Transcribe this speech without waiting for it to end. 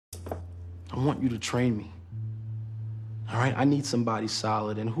I want you to train me. All right? I need somebody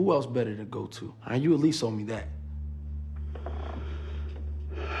solid, and who else better to go to? All right? You at least owe me that.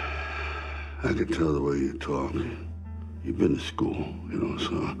 I can tell the way you talk. You've been to school,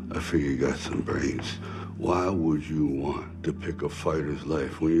 so I figure you got some brains. Why would you want to pick a fighter's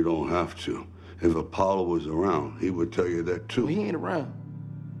life when you don't have to? If Apollo was around, he would tell you that too. Well, he ain't around.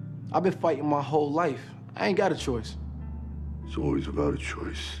 I've been fighting my whole life. I ain't got a choice. It's always about a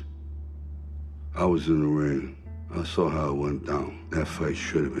choice. I was in the ring. I saw how it went down. That fight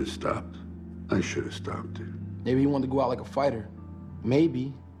should have been stopped. I should have stopped it. Maybe he wanted to go out like a fighter. Maybe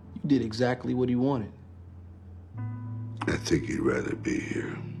you did exactly what he wanted. I think he'd rather be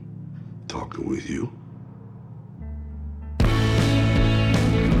here, talking with you.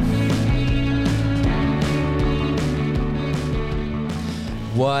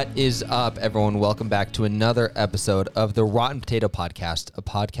 What is up, everyone? Welcome back to another episode of the Rotten Potato Podcast, a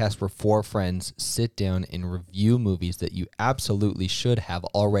podcast where four friends sit down and review movies that you absolutely should have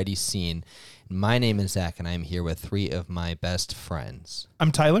already seen. My name is Zach, and I'm here with three of my best friends.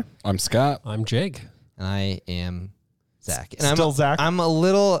 I'm Tyler. I'm Scott. I'm Jake. And I am Zach. And Zach.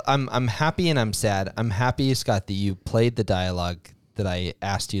 I'm happy and I'm sad. I'm happy, Scott, that you played the dialogue that I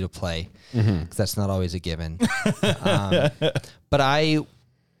asked you to play, because that's not always a given. But I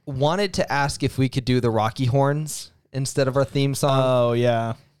wanted to ask if we could do the Rocky horns instead of our theme song. Oh,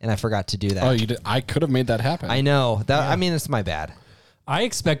 yeah. And I forgot to do that. Oh, you did? I could have made that happen. I know. I mean, it's my bad. I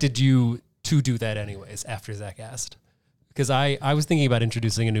expected you to do that anyways after Zach asked. Because I was thinking about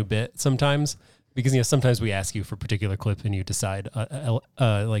introducing a new bit sometimes. Because, sometimes we ask you for a particular clip and you decide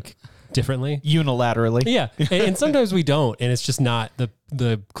like differently. Unilaterally. Yeah. And sometimes we don't. And it's just not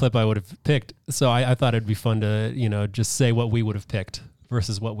the clip I would have picked. So I thought it'd be fun to, just say what we would have picked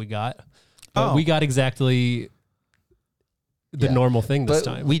versus what we got. But we got exactly the normal thing this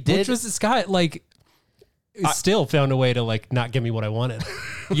time. We did. Which was, Scott, still found a way to not give me what I wanted.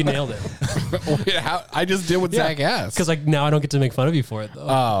 You nailed it. Wait, I just did what Zach asked. Because now I don't get to make fun of you for it though.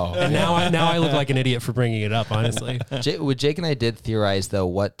 Oh, and now I look like an idiot for bringing it up. Honestly, Jake and I did theorize though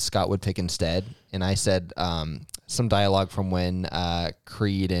what Scott would pick instead, and I said some dialogue from when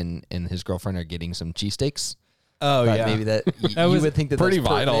Creed and his girlfriend are getting some cheesesteaks. Oh, But yeah. maybe that That you was would think that pretty that's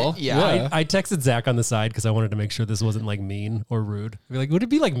vital. pertinent. Yeah. I texted Zach on the side because I wanted to make sure this wasn't mean or rude. I'd be like, would it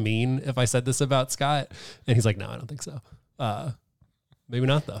be mean if I said this about Scott? And he's like, no, I don't think so. Maybe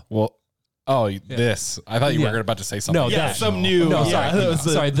not though. Well, this. I thought you were about to say something. No, Yeah, that- some new. No, yeah, that was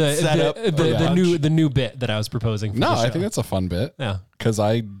sorry. The new bit that I was proposing. For No, the show. I think that's a fun bit. Yeah. Because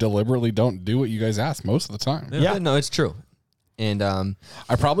I deliberately don't do what you guys ask most of the time. Yeah. No, it's true. And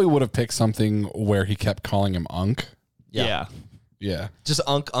I probably would have picked something where he kept calling him Unk. Yeah. Yeah. just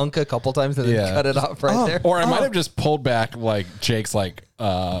unk a couple times and then Yeah. cut it off right there. Or I might have just pulled back Jake's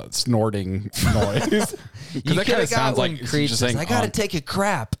snorting noise. Because that kind of sounds like Creed just says, saying I gotta Unk. take a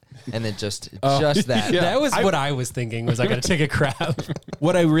crap. And then just that. Yeah. That was what I was thinking. Was I got to take a crap?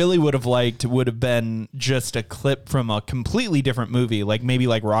 What I really would have liked would have been just a clip from a completely different movie, maybe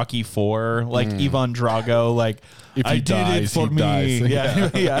Rocky IV, Ivan Drago, If he I did it dies, for he me. dies. Yeah,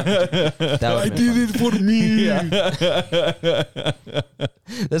 yeah. That I did it for me.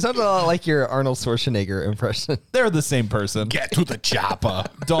 That sounds a lot like your Arnold Schwarzenegger impression. They're the same person. Get to the chopper.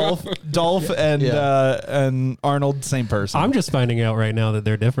 Dolph and Arnold, same person. I'm just finding out right now that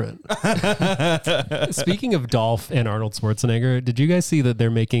they're different. Speaking of Dolph and Arnold Schwarzenegger, did you guys see that they're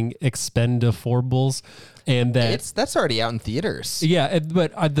making Expendables? And That's already out in theaters. yeah,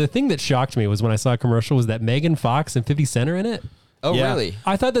 but the thing that shocked me was when I saw a commercial was that Megan Fox and 50 Cent are in it. Oh, Yeah. really?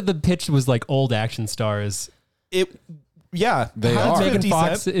 I thought that the pitch was old action stars. Yeah, They How are. did Megan 50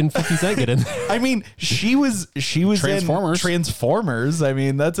 Fox Cent? and 50 Cent get in there? I mean, she was Transformers. in Transformers. I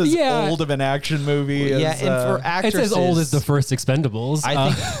mean, that's as old of an action movie. Yeah, as, and for It's actresses, as old as the first Expendables.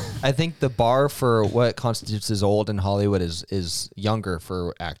 I think the bar for what constitutes as old in Hollywood is younger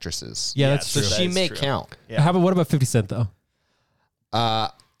for actresses. yeah, that's So true. she is may true. count. What about 50 Cent though?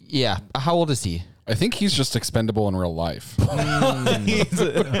 Yeah. How old is he? I think he's just expendable in real life. he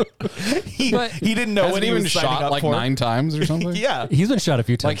didn't know Hasn't when he even was signing shot up for. 9 times or something. Yeah, He's been shot a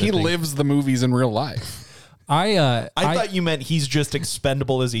few times. He I think. lives the movies in real life. I thought you meant he's just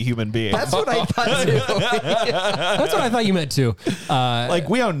expendable as a human being. That's what I thought too. That's what I thought you meant too.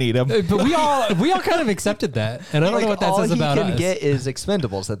 We don't need him. But we all kind of accepted that, and I don't know what that all says about he can us. get is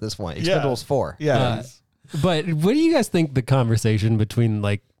Expendables at this point. Expendables 4. Yeah. But what do you guys think the conversation between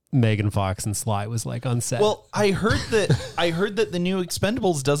Megan Fox and Sly was on set? Well, I heard that the new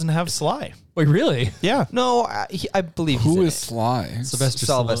Expendables doesn't have Sly. wait, really? Yeah. No, I believe he's Who in is it. Sly? Sylvester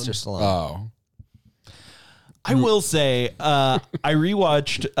Sylvester Stallone. Oh. I will say, I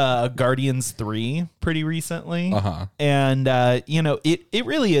rewatched Guardians 3 pretty recently. And, it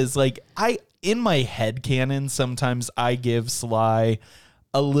really is like, in my head canon, sometimes I give Sly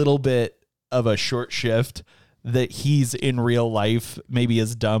a little bit of a short shift that he's in real life, maybe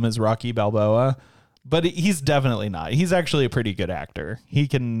as dumb as Rocky Balboa, but he's definitely not. He's actually a pretty good actor. He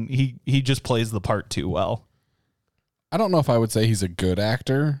just plays the part too well. I don't know if I would say he's a good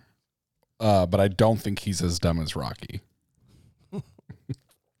actor. But I don't think he's as dumb as Rocky.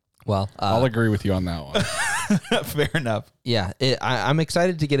 Well, I'll agree with you on that one. Fair enough. Yeah, I'm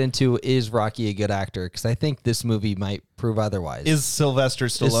excited to get into, is Rocky a good actor? Because I think this movie might prove otherwise. Is Sylvester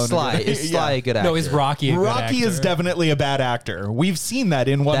Stallone? Is Sly a good actor? No, is Rocky a good actor? Rocky is definitely a bad actor. We've seen that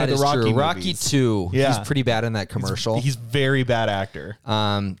in one of the Rocky movies. Rocky 2, he's pretty bad in that commercial. He's very bad actor.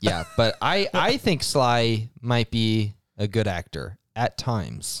 Yeah, but I think Sly might be a good actor at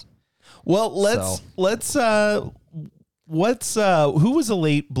times. Well, who was a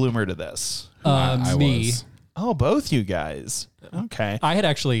late bloomer to this? I Me. was. Oh, both you guys. Okay. I had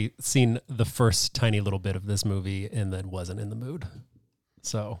actually seen the first tiny little bit of this movie and then wasn't in the mood.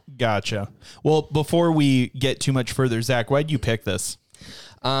 So Gotcha. Well, before we get too much further, Zach, why'd you pick this?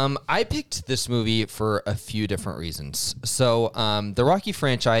 I picked this movie for a few different reasons. So the Rocky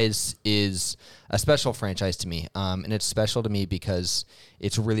franchise is a special franchise to me, and it's special to me because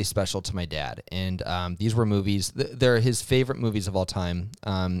it's really special to my dad. And these were movies, they're his favorite movies of all time,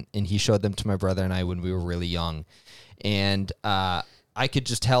 and he showed them to my brother and I when we were really young. And I could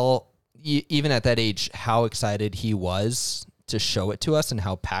just tell, even at that age, how excited he was to show it to us and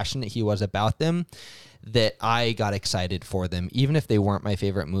how passionate he was about them, that I got excited for them, even if they weren't my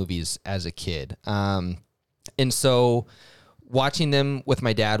favorite movies as a kid. And so watching them with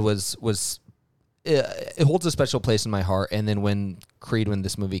my dad was it holds a special place in my heart. And then when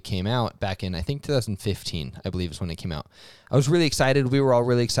this movie came out back in, I think 2015, I believe is when it came out, I was really excited. We were all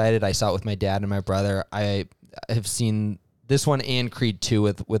really excited. I saw it with my dad and my brother. I have seen this one and Creed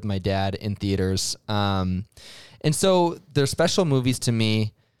 2 with my dad in theaters. And so they're special movies to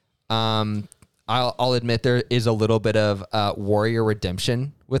me. I'll admit there is a little bit of warrior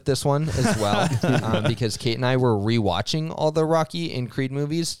redemption with this one as well, because Kate and I were rewatching all the Rocky and Creed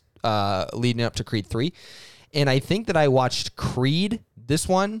movies leading up to Creed 3. And I think that I watched Creed, this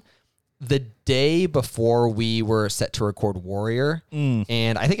one, the day before we were set to record Warrior.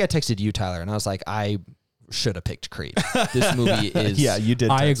 And I think I texted you, Tyler, and I was like, I should have picked Creed. This movie is... Yeah, you did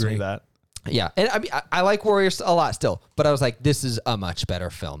text me that. Yeah, and I mean, I like Warriors a lot still, but I was like, this is a much better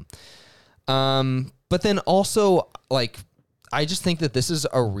film. But then also, like, I just think that this is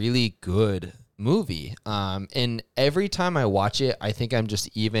a really good movie. And every time I watch it, I think I'm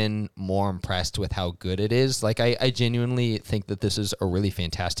just even more impressed with how good it is. Like, I genuinely think that this is a really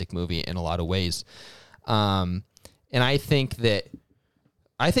fantastic movie in a lot of ways. And I think that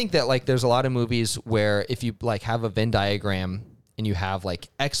like there's a lot of movies where if you like have a Venn diagram and you have like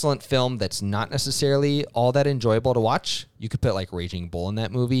excellent film that's not necessarily all that enjoyable to watch, you could put like Raging Bull in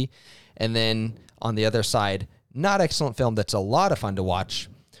that movie. And then on the other side, not excellent film that's a lot of fun to watch,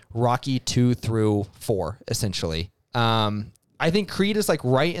 Rocky 2 through 4, essentially. I think Creed is like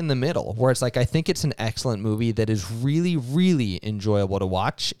right in the middle, where it's like, I think it's an excellent movie that is really, really enjoyable to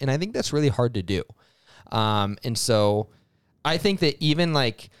watch. And I think that's really hard to do. And so I think that even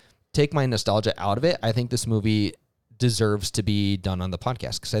like take my nostalgia out of it, I think this movie deserves to be done on the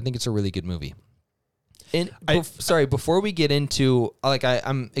podcast because I think it's a really good movie. And before we get into, like,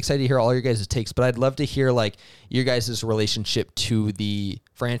 I'm excited to hear all your guys' takes, but I'd love to hear like your guys' relationship to the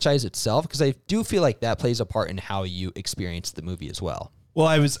franchise itself, because I do feel like that plays a part in how you experience the movie as well. Well,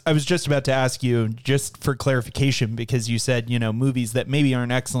 I was just about to ask you, just for clarification, because you said, movies that maybe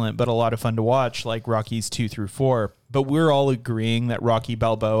aren't excellent, but a lot of fun to watch, like Rockies 2 through 4. But we're all agreeing that Rocky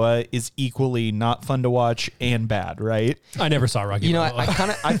Balboa is equally not fun to watch and bad, right? I never saw Rocky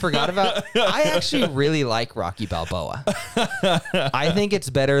Balboa. I forgot about, I actually really like Rocky Balboa. I think it's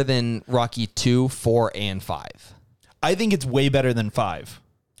better than Rocky 2, 4, and 5. I think it's way better than 5.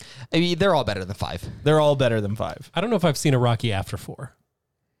 I mean, they're all better than 5. They're all better than 5. I don't know if I've seen a Rocky after 4.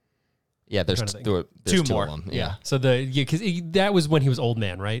 Yeah, there's two more. Of them. Yeah. So because that was when he was old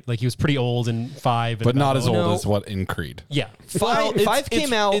man, right? Like he was pretty old in 5, but not as old as what in Creed. Yeah, 5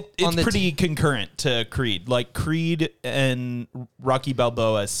 came out. It's pretty concurrent to Creed. Like Creed and Rocky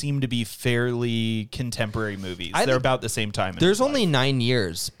Balboa seem to be fairly contemporary movies. They're about the same time. There's only 9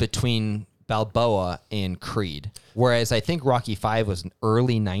 years between Balboa and Creed, whereas I think Rocky 5 was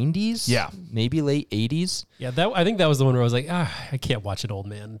early 90s. Yeah, maybe late 80s. Yeah, I think that was the one where I was like, I can't watch an old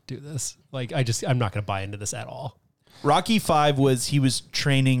man do this. Like, I'm not going to buy into this at all. Rocky 5 he was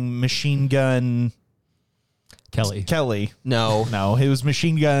training Machine Gun Kelly. No, it was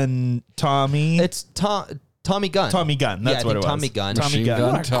Machine Gun Tommy. It's Tommy Gunn. Tommy Gunn. That's what it was. Tommy Gunn. Machine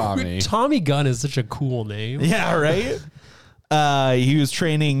Gun Tommy. Tommy Gunn is such a cool name. Yeah, right. He was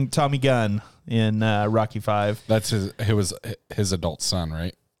training Tommy Gunn in Rocky V. That's his adult son,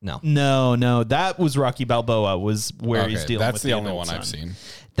 right? No, that was Rocky Balboa. Was where he's dealing with. That's the only one I've seen.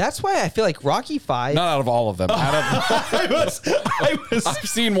 That's why I feel like Rocky V. Not out of all of them. I've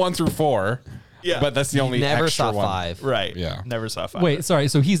seen 1 through 4. Yeah, but that's the only Never extra saw one. 5. Right. Yeah. Never saw 5. Wait, sorry.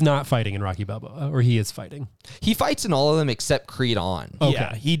 So he's not fighting in Rocky Balboa, or he is fighting? He fights in all of them except Creed on. Okay.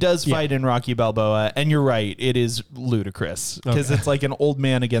 Yeah, he does fight in Rocky Balboa, and you're right. It is ludicrous because it's like an old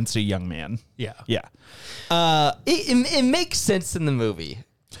man against a young man. Yeah. Yeah. It makes sense in the movie,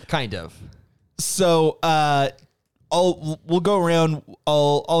 kind of. So we'll go around.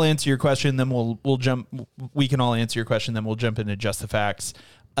 I'll answer your question, then we'll jump. We can all answer your question, then we'll jump into just the facts.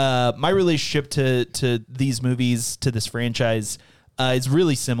 My relationship to these movies, to this franchise, is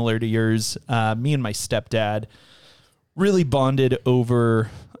really similar to yours. Me and my stepdad really bonded over.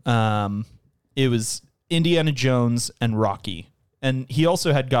 It was Indiana Jones and Rocky. And he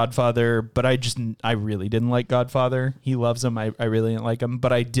also had Godfather, but I really didn't like Godfather. He loves him. I really didn't like him,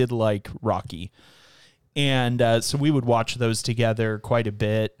 but I did like Rocky. And so we would watch those together quite a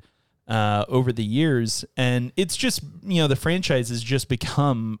bit over the years. And it's just, the franchise has just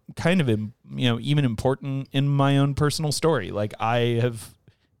become kind of, even important in my own personal story. Like I have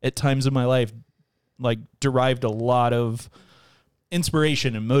at times in my life, like derived a lot of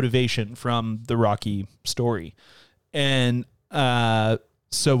inspiration and motivation from the Rocky story. And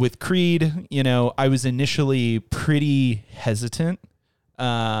so with Creed, I was initially pretty hesitant,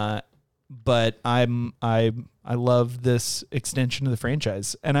 but I love this extension of the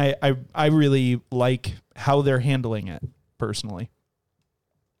franchise, and I really like how they're handling it personally.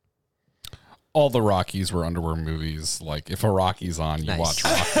 All the Rockies were underwear movies. Like if a Rocky's on, you watch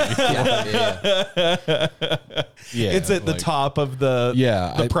Rocky. Yeah, it's at the top of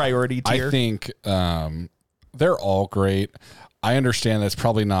the priority tier. I think they're all great. I understand that's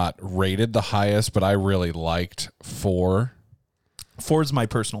probably not rated the highest, but I really liked 4. 4 is my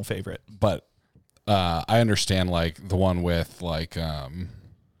personal favorite. But I understand like the one with like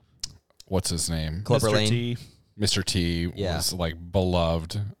what's his name? Clubber Mr. Lane. T. Mr. T was like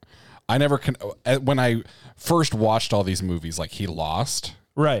beloved. I never when I first watched all these movies, like he lost.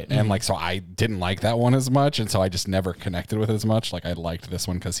 Right. And like, so I didn't like that one as much. And so I just never connected with it as much. Like I liked this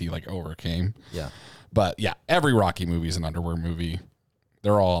one because he like overcame. Yeah. But yeah, every Rocky movie is an underwear movie.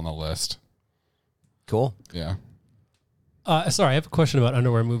 They're all on the list. Cool. Yeah. Sorry, I have a question about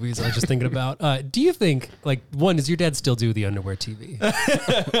underwear movies I was just thinking about. Do you think, does your dad still do the underwear TV?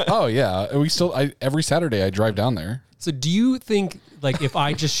 Oh, yeah. Every Saturday I drive down there. So do you think, if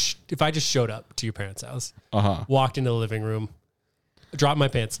I just showed up to your parents' house, walked into the living room, dropped my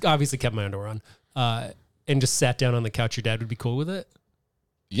pants, obviously kept my underwear on, and just sat down on the couch, your dad would be cool with it?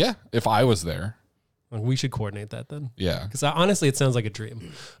 Yeah, if I was there. We should coordinate that then. Yeah. Because honestly, it sounds like a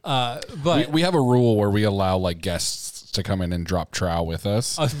dream. But we have a rule where we allow guests to come in and drop trowel with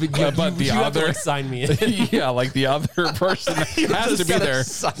us. But the other have to, sign me in. Yeah, the other person has to be there.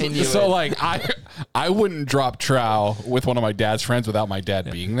 So I wouldn't drop trowel with one of my dad's friends without my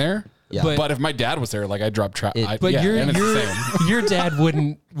dad being there. Yeah. But if my dad was there, I'd drop trowel. But your dad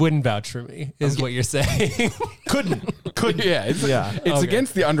wouldn't vouch for me, is what you're saying. Couldn't. Yeah, it's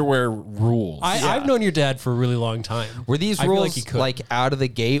against the underwear rules. I've known your dad for a really long time. Were these rules out of the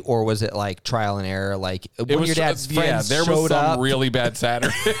gate, or was it trial and error? When your dad's friends there showed was some up, really bad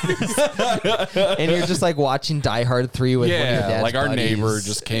Saturdays, and you're just watching Die Hard 3 with one of your dad's our buddies. neighbor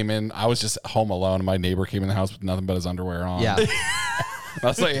just came in. I was just home alone, and my neighbor came in the house with nothing but his underwear on. Yeah. I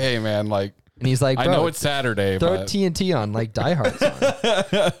was like, hey, man, and he's like, I know it's Saturday, throw but TNT on, Die Hard's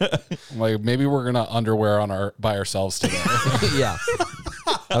on. Maybe we're going to underwear by ourselves today. Yeah.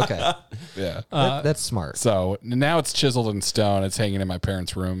 Okay. Yeah. That's smart. So now it's chiseled in stone. It's hanging in my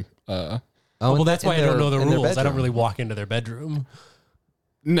parents' room. Well, that's why I don't know the rules. I don't really walk into their bedroom.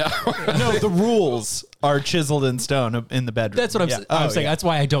 No. No, the rules are chiseled in stone in the bedroom. That's what I'm saying. That's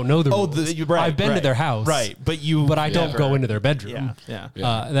why I don't know the rules. I've been to their house. Right. But I don't go into their bedroom. Yeah.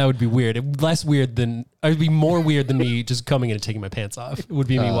 That would be weird. It would be more weird than me just coming in and taking my pants off. It would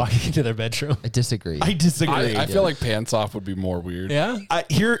be me walking into their bedroom. I disagree. I feel like pants off would be more weird. Yeah.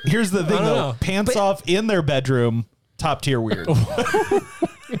 Here's the thing, though. Pants off in their bedroom, top tier weird.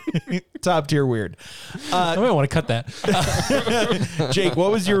 Top tier weird. I might want to cut that. Jake,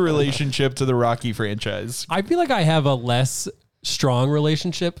 what was your relationship to the Rocky franchise? I feel like I have a less strong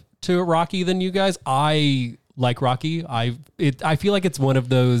relationship to Rocky than you guys. I like Rocky. I feel like it's one of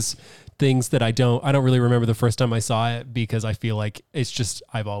those things that I don't really remember the first time I saw it, because I feel like it's just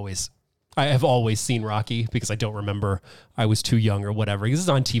I have always seen Rocky, because I don't remember I was too young or whatever, because it's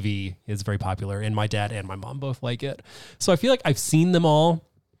on TV, it's very popular, and my dad and my mom both like it. So I feel like I've seen them all.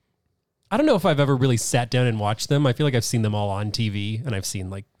 I don't know if I've ever really sat down and watched them. I feel like I've seen them all on TV, and I've seen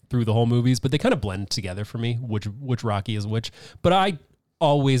like through the whole movies, but they kind of blend together for me, which Rocky is which. But I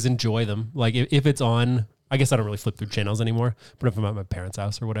always enjoy them. Like if it's on, I guess I don't really flip through channels anymore, but if I'm at my parents'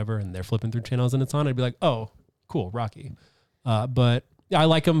 house or whatever and they're flipping through channels and it's on, I'd be like, oh, cool, Rocky. But I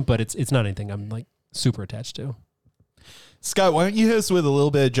like them, but it's not anything I'm like super attached to. Scott, why don't you hit us with a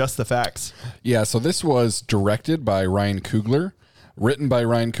little bit of Just the Facts? Yeah, so this was directed by Ryan Coogler, written by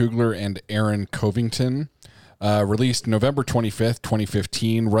Ryan Coogler and Aaron Covington, released November 25th,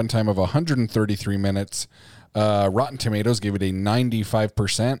 2015, runtime of 133 minutes. Rotten Tomatoes gave it a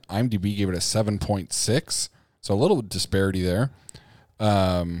 95%. IMDb gave it a 7.6, so a little disparity there.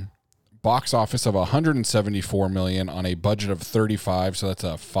 Box office of 174 million on a budget of 35, so that's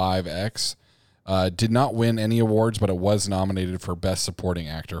a 5x. Did not win any awards, but it was nominated for Best Supporting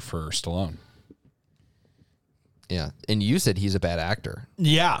Actor for Stallone. Yeah, and you said he's a bad actor.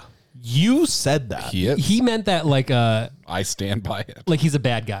 Yeah, you said that. He is. He meant that like I stand by it. like he's a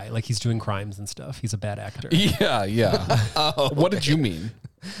bad guy, like he's doing crimes and stuff. He's a bad actor. Yeah. What did you mean?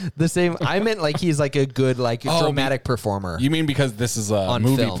 The same. I meant like he's like a good like dramatic performer. You mean because this is a On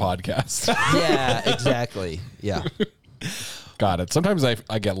movie film. podcast? Yeah, exactly. Yeah. Got it. Sometimes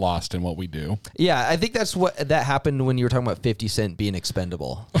I get lost in what we do. Yeah, I think that happened when you were talking about 50 Cent being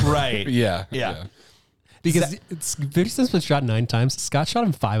expendable. Right. Yeah. Because 50 Cent's been shot 9 times. Scott shot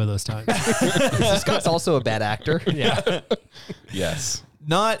him 5 of those times. Scott's also a bad actor. Yeah. Yes.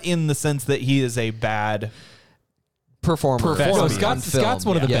 Not in the sense that he is a bad Performer. No, on Scott's film.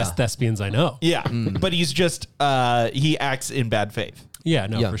 one of the Yeah. best thespians I know. Yeah, but he's just he acts in bad faith. Yeah,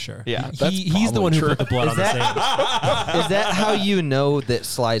 no, Yeah. for sure. Yeah, He's the one who put the blood on the sand. Is that how you know that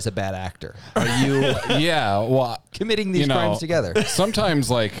Sly's a bad actor? Are you Yeah. Well, committing these crimes together?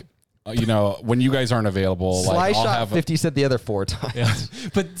 sometimes like, when you guys aren't available, Sly like I'll shot have 50 Cent the other 4 times. Yeah.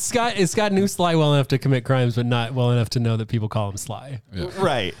 But Scott knew Sly well enough to commit crimes, but not well enough to know that people call him Sly.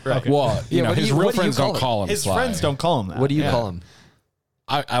 right. Well, Yeah, what do his you- real what do you friends call don't him? call him His Sly. friends don't call him that. What do you call him?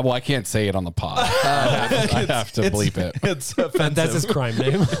 I can't say it on the pod. I have to bleep it. It's offensive. That's his crime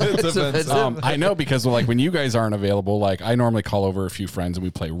name. It's offensive. I know because like when you guys aren't available, like I normally call over a few friends and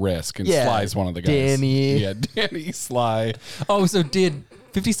we play Risk, and Yeah, Sly's one of the guys. Danny. Yeah, Danny, Sly. Oh, so did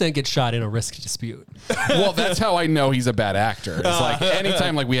 50 Cent get shot in a Risk dispute? Well, that's how I know he's a bad actor. It's like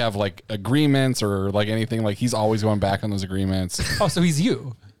anytime like we have like agreements or like anything, like he's always going back on those agreements. Oh, so he's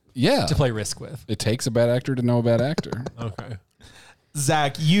you Yeah. to play Risk with. It takes a bad actor to know a bad actor. Okay.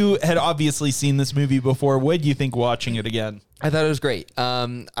 Zach, you had obviously seen this movie before. What did you think watching it again? I thought it was great.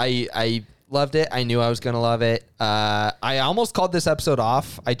 I loved it. I knew I was going to love it. I almost called this episode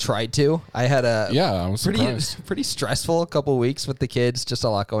off. I tried to. I had a I was surprised. pretty stressful couple weeks with the kids, just a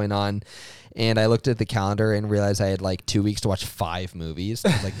lot going on. And I looked at the calendar and realized I had like 2 weeks to watch 5 movies. I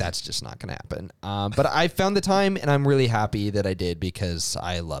was like, that's just not going to happen. But I found the time, and I'm really happy that I did because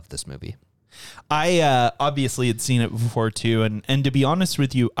I love this movie. I obviously had seen it before too, and to be honest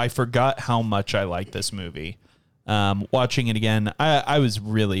with you, I forgot how much I like this movie. Watching it again, I was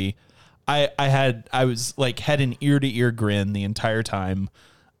really, I was like had an ear to ear grin the entire time.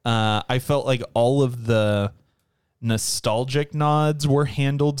 I felt like all of the nostalgic nods were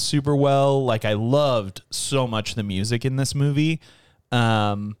handled super well. Like I loved so much the music in this movie.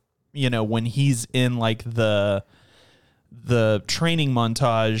 When he's in like the training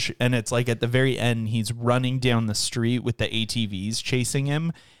montage and it's like at the very end he's running down the street with the ATVs chasing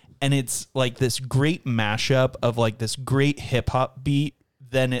him, and it's like this great mashup of like this great hip hop beat,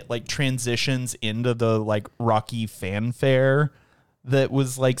 then it like transitions into the like Rocky fanfare that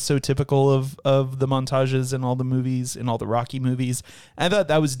was like so typical of the montages in all the movies, in all the Rocky movies. I thought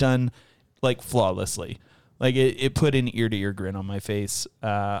that was done like flawlessly. Like it put an ear to ear grin on my face.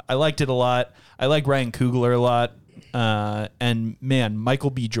 I liked it a lot. I like Ryan Coogler a lot. And man,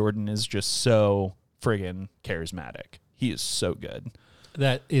 Michael B. Jordan is just so friggin' charismatic. He is so good.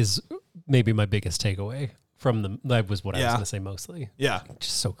 That is maybe my biggest takeaway from that was what I was Yeah. going to say mostly. Yeah.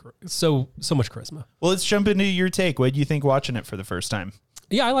 Just so much charisma. Well, let's jump into your take. What do you think watching it for the first time?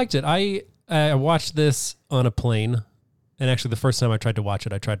 Yeah, I liked it. I watched this on a plane, and actually the first time I tried to watch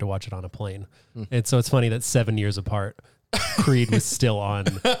it on a plane. And so it's funny that 7 years apart, Creed was still on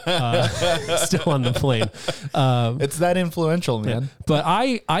the plane. It's that influential, man. Yeah. But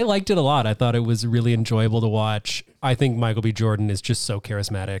I liked it a lot. I thought it was really enjoyable to watch. I think Michael B. Jordan is just so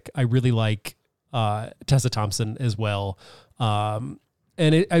charismatic. I really like Tessa Thompson as well. And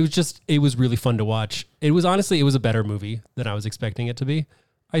And it was really fun to watch. It was a better movie than I was expecting it to be.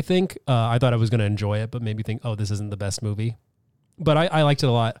 I think I thought I was going to enjoy it, but maybe think, oh, this isn't the best movie. But I liked it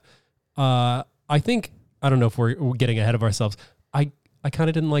a lot. I think, I don't know if we're getting ahead of ourselves. I kind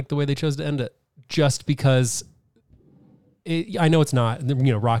of didn't like the way they chose to end it, just because I know it's not,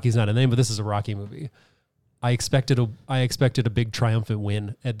 Rocky's not a name, but this is a Rocky movie. I expected a big triumphant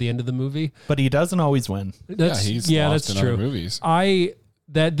win at the end of the movie, but he doesn't always win. He's lost in other movies.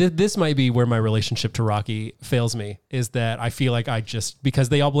 This might be where my relationship to Rocky fails me, is that I feel like because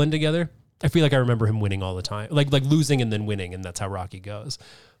they all blend together, I feel like I remember him winning all the time, like losing and then winning, and that's how Rocky goes.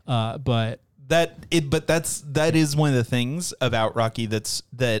 But that is one of the things about Rocky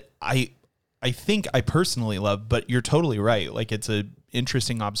that I think I personally love, but you're totally right. Like, it's a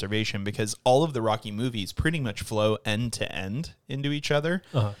interesting observation because all of the Rocky movies pretty much flow end to end into each other.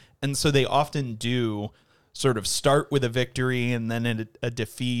 Uh-huh. And so they often do sort of start with a victory and then a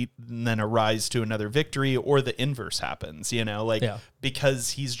defeat and then a rise to another victory, or the inverse happens,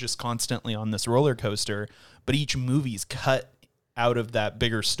 because he's just constantly on this roller coaster, but each movie's cut out of that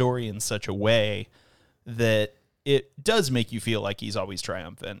bigger story in such a way that it does make you feel like he's always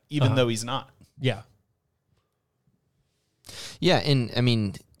triumphant, even though he's not. Yeah. Yeah. And I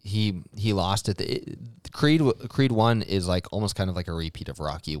mean, he lost it. Creed 1 is like almost kind of like a repeat of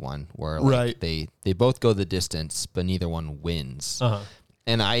Rocky 1, where like they both go the distance, but neither one wins. Uh-huh.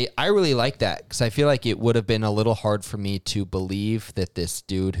 And I really like that, because I feel like it would have been a little hard for me to believe that this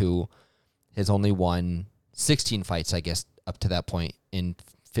dude who has only won 16 fights, I guess, up to that point, in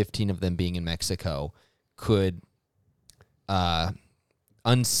 15 of them being in Mexico, could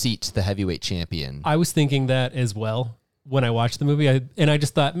unseat the heavyweight champion. I was thinking that as well when I watched the movie, I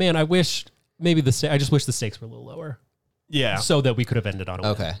just thought, man, I wish maybe I just wish the stakes were a little lower. Yeah, so that we could have ended on a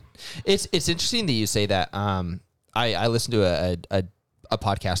win. Okay, it's interesting that you say that. I listened to a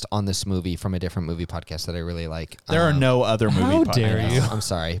podcast on this movie from a different movie podcast that I really like. There are no other movie podcasts. How dare you? I'm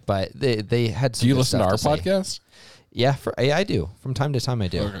sorry, but they had some. Do you good listen to stuff our say. podcast? Yeah, I do. From time to time, I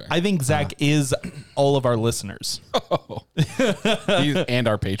do. Okay. I think Zach is all of our listeners. Oh. And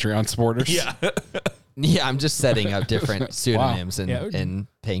our Patreon supporters. Yeah. Yeah, I'm just setting up different pseudonyms and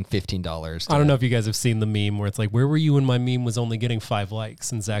paying $15. I don't know if you guys have seen the meme where it's like, where were you when my meme was only getting 5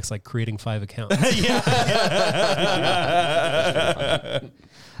 likes? And Zach's like creating 5 accounts.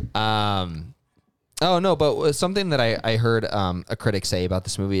 Oh, no, but something that I heard a critic say about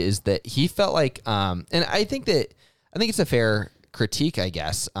this movie is that he felt like, and I think it's a fair critique, I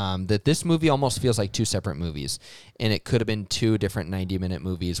guess, that this movie almost feels like 2 separate movies, and it could have been 2 different 90-minute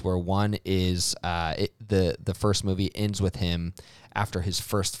movies, where one is the first movie ends with him after his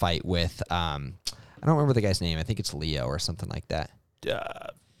first fight with, I don't remember the guy's name. I think it's Leo or something like that.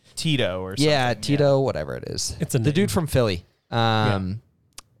 Tito or something. Yeah, Tito, whatever it is. It's the dude from Philly. And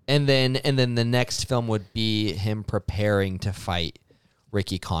then the next film would be him preparing to fight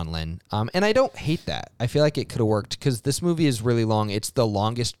Ricky Conlon. And I don't hate that. I feel like it could have worked, because this movie is really long. It's the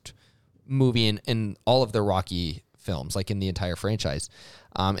longest movie in all of the Rocky films, like in the entire franchise.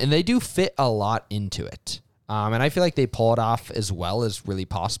 And they do fit a lot into it. And I feel like they pull it off as well as really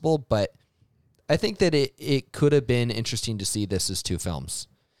possible. But I think that it could have been interesting to see this as 2 films.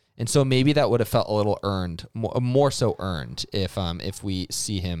 And so maybe that would have felt a little earned, more so earned, if we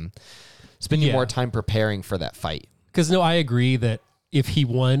see him spending more time preparing for that fight. Because I agree that if he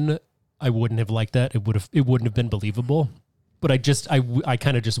won, I wouldn't have liked that. It wouldn't have been believable. But I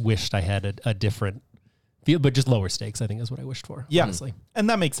kind of just wished I had a different feel, but just lower stakes, I think, is what I wished for. Yeah, honestly. And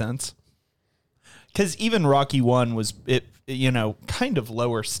that makes sense. Because even Rocky 1 was kind of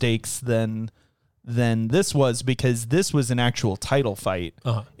lower stakes than this was, because this was an actual title fight.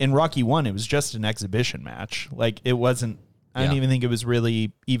 Uh-huh. In Rocky 1, it was just an exhibition match. Like, it wasn't, I don't even think it was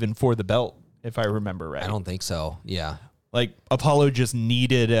really even for the belt, if I remember right. I don't think so. Yeah. Like, Apollo just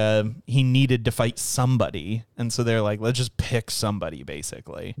needed to fight somebody. And so they're like, let's just pick somebody,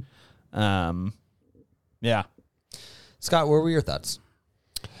 basically. Yeah. Scott, what were your thoughts?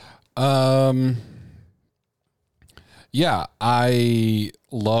 Yeah, I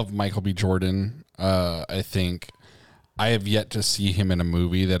love Michael B. Jordan. I think I have yet to see him in a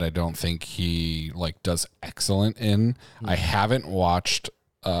movie that I don't think he does excellent in. I haven't watched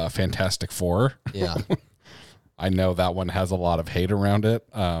Fantastic Four. Yeah. I know that one has a lot of hate around it.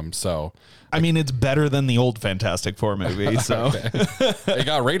 So I mean, it's better than the old Fantastic Four movie. So it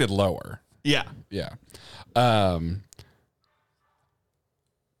got rated lower. Yeah. Yeah.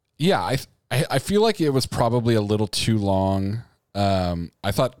 Yeah. I feel like it was probably a little too long.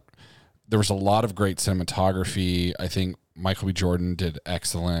 I thought there was a lot of great cinematography. I think Michael B. Jordan did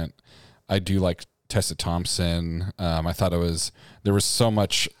excellent. I do like Tessa Thompson. I thought there was so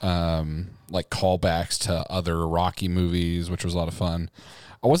much like callbacks to other Rocky movies, which was a lot of fun.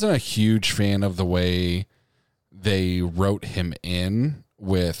 I wasn't a huge fan of the way they wrote him in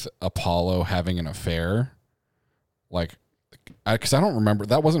with Apollo having an affair. Like, because I don't remember,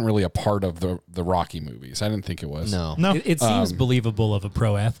 that wasn't really a part of the Rocky movies. I didn't think it was. No. It seems believable of a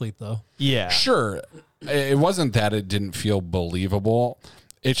pro athlete, though. Yeah. Sure. It wasn't that it didn't feel believable.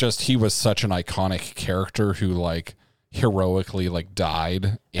 It's just he was such an iconic character who like heroically like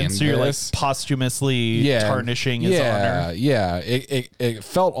died in And so you're like this. posthumously tarnishing his honor. Yeah. It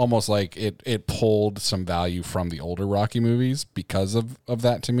felt almost like it pulled some value from the older Rocky movies because of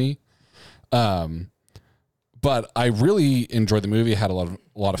that to me. But I really enjoyed the movie. I had a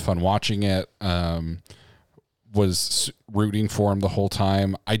lot of fun watching it. Was rooting for him the whole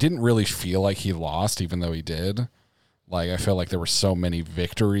time. I didn't really feel like he lost, even though he did. Like, I felt like there were so many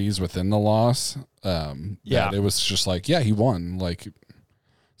victories within the loss. That it was just like, yeah, he won. Like,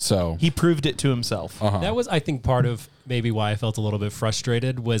 so He proved it to himself. That was, I think, part of maybe why I felt a little bit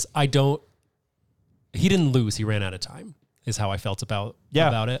frustrated was he didn't lose. He ran out of time is how I felt about it.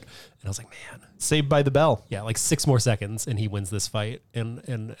 And I was like, man, Saved by the Bell. yeah, like 6 more seconds and he wins this fight.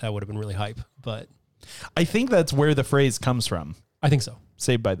 And that would have been really hype. But I think that's where the phrase comes from. I think so.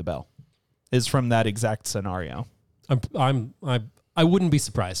 Saved by the Bell is from that exact scenario. I wouldn't be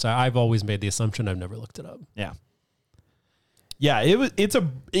surprised. I've always made the assumption. I've never looked it up. Yeah. Yeah,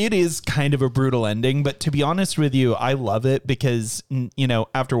 it is kind of a brutal ending, but to be honest with you, I love it because, you know,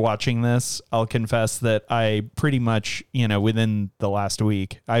 after watching this, I'll confess that I pretty much, you know, within the last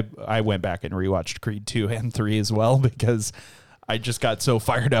week, I went back and rewatched Creed 2 and 3 as well because I just got so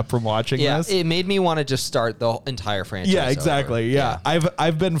fired up from watching this. It made me want to just start the entire franchise. Yeah, exactly. Over. Yeah.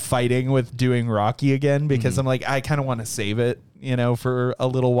 I've been fighting with doing Rocky again because I'm like, I kind of want to save it, you know, for a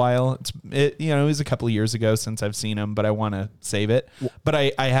little while. It was a couple of years ago since I've seen him, but I want to save it. But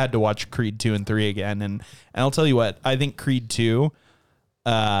I had to watch Creed 2 and 3 again. And I'll tell you what, I think Creed 2,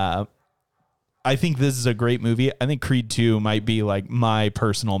 I think this is a great movie. I think Creed 2 might be like my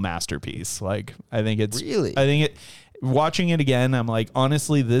personal masterpiece. Like, I think it's watching it again, I'm like,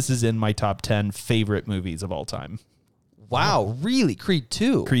 honestly, this is in my top 10 favorite movies of all time. Wow, really? Creed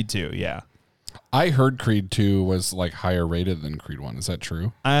 2? Creed 2, yeah. I heard Creed 2 was like higher rated than Creed 1. Is that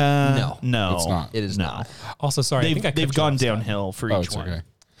true? No. It's not. It is not. Also, sorry, They've gone downhill for each one. Okay.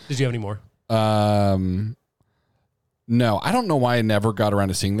 Did you have any more? No, I don't know why I never got around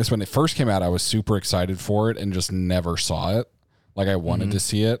to seeing this. When it first came out, I was super excited for it and just never saw it. Like, I wanted to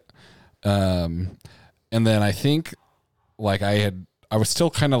see it. And then I think like I was still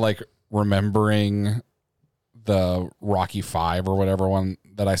kind of like remembering the Rocky 5 or whatever one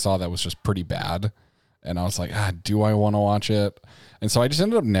that I saw that was just pretty bad. And I was like, do I want to watch it? And so I just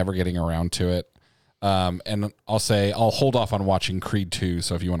ended up never getting around to it. And I'll hold off on watching Creed 2.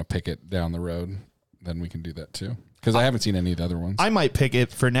 So if you want to pick it down the road, then we can do that too. Because I haven't seen any of the other ones. I might pick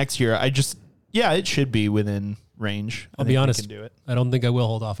it for next year. It should be within range. I'll be honest. Can do it. I don't think I will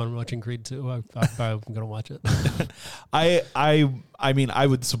hold off on watching Creed 2. I'm going to watch it. I mean, I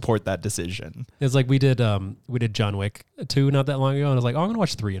would support that decision. It's like we did John Wick 2 not that long ago, and I was like, I'm going to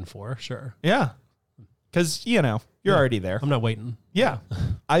watch 3 and 4. Sure. Yeah. Because, you know, you're already there. I'm not waiting. Yeah.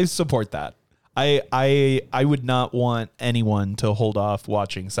 I support that. I would not want anyone to hold off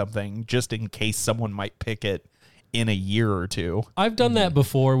watching something just in case someone might pick it in a year or two. I've done that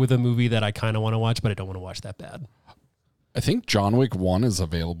before with a movie that I kind of want to watch, but I don't want to watch that bad. I think John Wick 1 is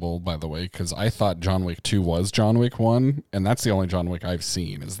available, by the way, because I thought John Wick 2 was John Wick 1, and that's the only John Wick I've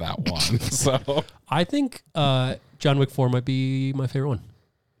seen is that one. So I think John Wick 4 might be my favorite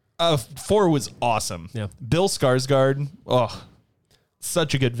one. 4 was awesome. Yeah. Bill Skarsgård,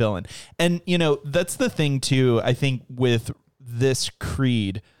 such a good villain. And, you know, that's the thing, too, I think, with this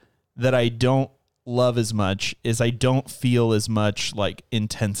Creed that I don't love as much is I don't feel as much like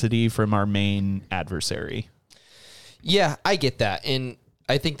intensity from our main adversary. Yeah, I get that. And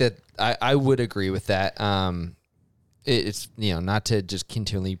I think that I would agree with that. It's, you know, not to just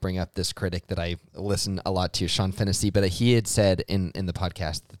continually bring up this critic that I listen a lot to, Sean Fennessy, but he had said in the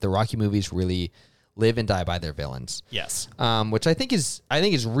podcast that the Rocky movies really live and die by their villains. Yes. Which I think is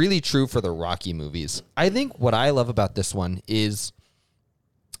really true for the Rocky movies. I think what I love about this one is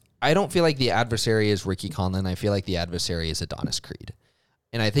I don't feel like the adversary is Ricky Conlan. I feel like the adversary is Adonis Creed.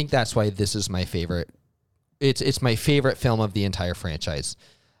 And I think that's why this is my favorite. It's my favorite film of the entire franchise.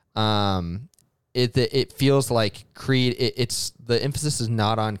 It feels like Creed, it's the emphasis is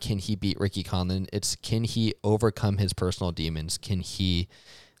not on can he beat Ricky Conlan. It's can he overcome his personal demons? Can he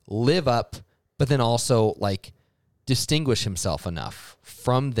live up, but then also like distinguish himself enough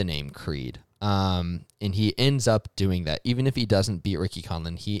from the name Creed And he ends up doing that. Even if he doesn't beat Ricky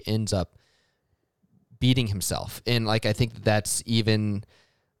Conlan, he ends up beating himself. And like, I think that's even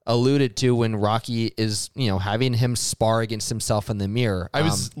alluded to when Rocky is, having him spar against himself in the mirror. I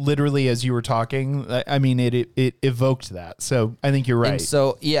was literally, as you were talking, I mean, it evoked that. So I think you're right. And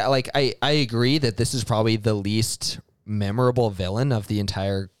so, yeah, like I agree that this is probably the least memorable villain of the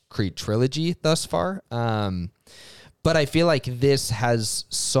entire Creed trilogy thus far. But I feel like this has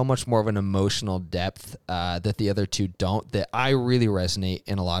so much more of an emotional depth that the other two don't, that I really resonate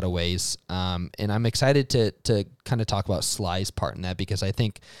in a lot of ways. And I'm excited to kind of talk about Sly's part in that, because I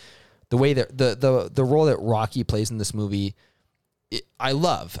think the way that the role that Rocky plays in this movie, I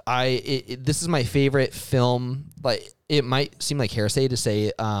love. This is my favorite film. Like, it might seem like heresy to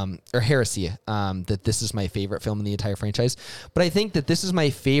say, or heresy, that this is my favorite film in the entire franchise. But I think that this is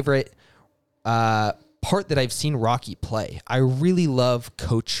my favorite part that I've seen Rocky play. I really love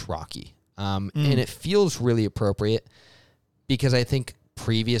Coach Rocky. And it feels really appropriate because I think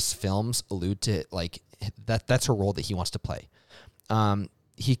previous films allude to like that's a role that he wants to play.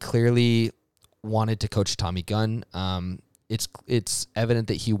 He clearly wanted to coach Tommy Gunn. It's evident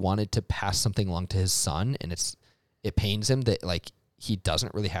that he wanted to pass something along to his son, and it pains him that like he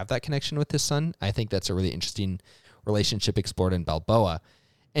doesn't really have that connection with his son. I think that's a really interesting relationship explored in Balboa.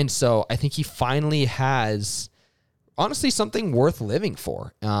 And so I think he finally has, honestly, something worth living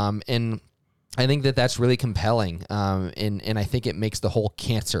for. And I think that that's really compelling. And I think it makes the whole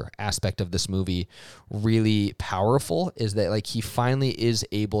cancer aspect of this movie really powerful, is that like he finally is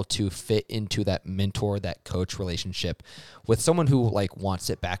able to fit into that mentor, that coach relationship with someone who like wants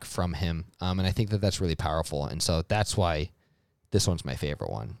it back from him. And I think that that's really powerful. And so that's why this one's my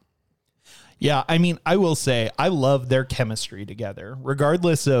favorite one. Yeah, I mean, I will say I love their chemistry together,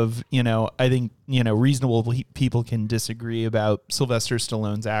 regardless of, I think, reasonable people can disagree about Sylvester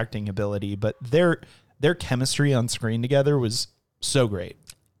Stallone's acting ability, but their chemistry on screen together was so great.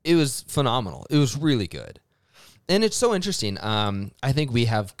 It was phenomenal. It was really good. And it's so interesting. I think we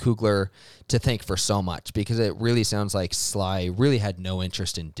have Coogler to thank for so much, because it really sounds like Sly really had no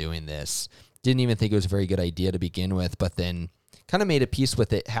interest in doing this. Didn't even think it was a very good idea to begin with, but then kind of made a peace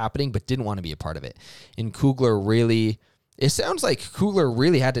with it happening, but didn't want to be a part of it. And Coogler really, it sounds like Coogler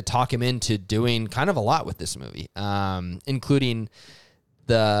really had to talk him into doing kind of a lot with this movie, including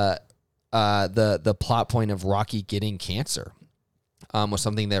the plot point of Rocky getting cancer. Was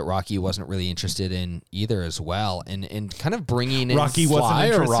something that Rocky wasn't really interested in either as well. And kind of bringing in Rocky wasn't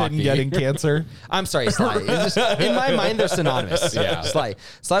interested in getting cancer. I'm sorry, Sly. It's just, in my mind, they're synonymous. Yeah.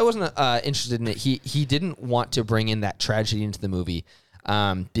 Sly wasn't interested in it. He didn't want to bring in that tragedy into the movie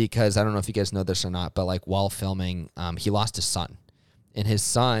because I don't know if you guys know this or not, but like while filming, he lost his son. And his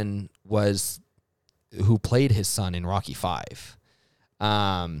son was who played his son in Rocky V.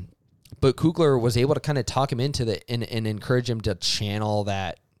 But Coogler was able to kind of talk him into and encourage him to channel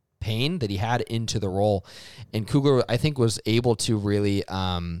that pain that he had into the role. And Coogler, I think, was able to really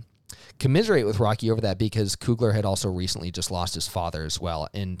commiserate with Rocky over that, because Coogler had also recently just lost his father as well.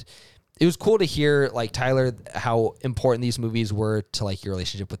 And it was cool to hear, like, Tyler, how important these movies were to like your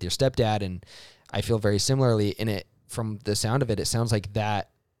relationship with your stepdad. And I feel very similarly in it. From the sound of it, it sounds like that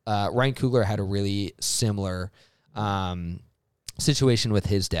Ryan Coogler had a really similar situation with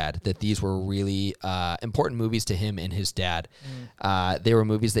his dad, that these were really important movies to him and his dad. They were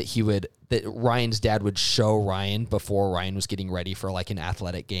movies that Ryan's dad would show Ryan before Ryan was getting ready for like an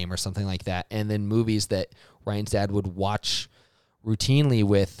athletic game or something like that. And then movies that Ryan's dad would watch routinely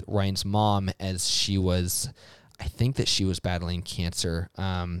with Ryan's mom as I think that she was battling cancer.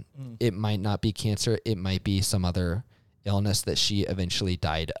 It might not be cancer. It might be some other illness that she eventually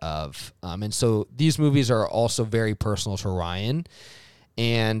died of. And so these movies are also very personal to Ryan.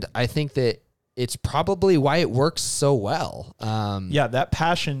 And I think that it's probably why it works so well. Yeah, that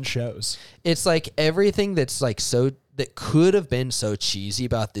passion shows. It's like everything that's like that could have been so cheesy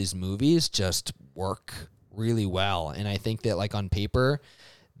about these movies just work really well. And I think that like on paper,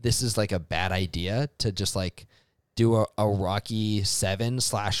 this is like a bad idea to just like do a Rocky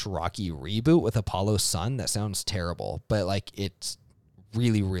 7/Rocky reboot with Apollo's son. That sounds terrible, but like it's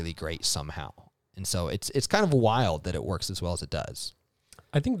really, really great somehow. And so it's kind of wild that it works as well as it does.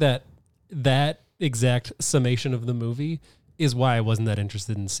 I think that exact summation of the movie is why I wasn't that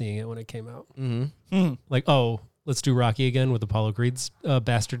interested in seeing it when it came out. Mm-hmm. Like, oh, let's do Rocky again with Apollo Creed's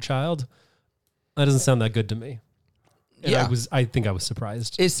bastard child. That doesn't sound that good to me. And yeah. I think I was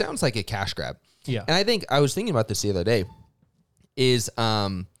surprised. It sounds like a cash grab. Yeah. And I think I was thinking about this the other day is,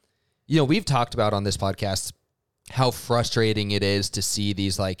 we've talked about on this podcast how frustrating it is to see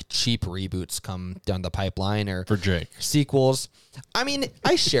these like cheap reboots come down the pipeline or For Jake. sequels. I mean,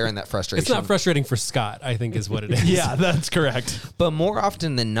 I share in that frustration. It's not frustrating for Scott, I think is what it is. Yeah, that's correct. But more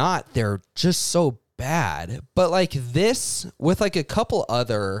often than not, they're just so bad. But like this, with like a couple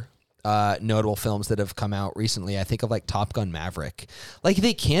other notable films that have come out recently, I think of like Top Gun Maverick. Like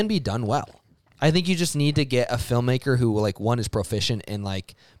they can be done well. I think you just need to get a filmmaker who like one is proficient in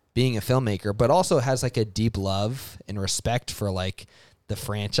like being a filmmaker, but also has like a deep love and respect for like the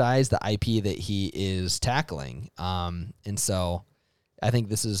franchise, the IP that he is tackling. And so I think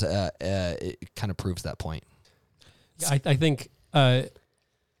this is it kind of proves that point. I think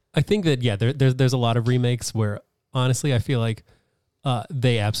that, yeah, there's a lot of remakes where honestly, I feel like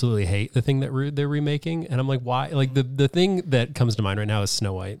they absolutely hate the thing that they're remaking. And I'm like, why? Like the thing that comes to mind right now is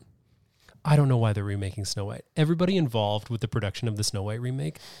Snow White. I don't know why they're remaking Snow White. Everybody involved with the production of the Snow White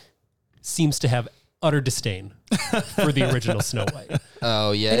remake seems to have utter disdain for the original Snow White.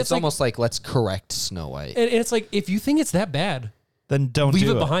 Oh, yeah. And It's almost like let's correct Snow White. And it's like, if you think it's that bad, Then don't leave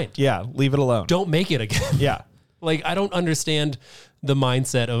do it behind. Yeah, leave it alone. Don't make it again. Yeah. Like, I don't understand the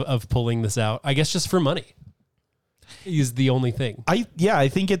mindset of pulling this out. I guess just for money is the only thing. I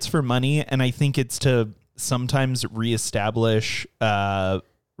think it's for money, and I think it's to sometimes reestablish,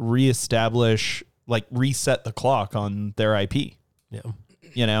 like reset the clock on their IP. Yeah.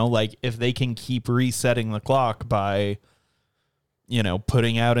 You know, like if they can keep resetting the clock by, you know,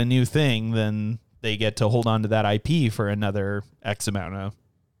 putting out a new thing, then they get to hold on to that IP for another X amount of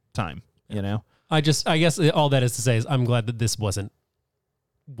time, you know? I guess all that is to say is I'm glad that this wasn't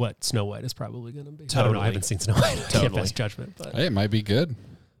what Snow White is probably going to be. I don't know. Totally. I haven't seen Snow White. I can't pass judgment, but Hey, it might be good.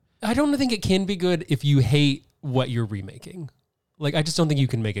 I don't think it can be good if you hate what you're remaking. Like, I just don't think you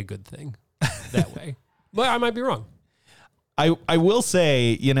can make a good thing that way. But I might be wrong. I will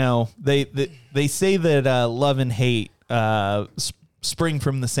say, you know, they say that love and hate spring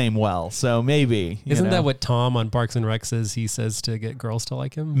from the same well. So maybe Isn't that what Tom on Parks and Rec says he says to get girls to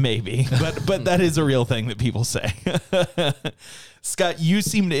like him? Maybe, but that is a real thing that people say. Scott, you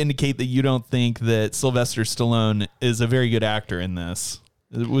seem to indicate that you don't think that Sylvester Stallone is a very good actor in this.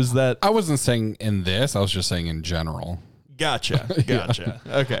 Was that? I wasn't saying in this. I was just saying in general. Gotcha.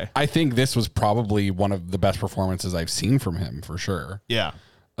 Okay. I think this was probably one of the best performances I've seen from him for sure. Yeah.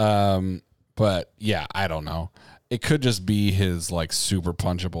 But yeah, I don't know. It could just be his like super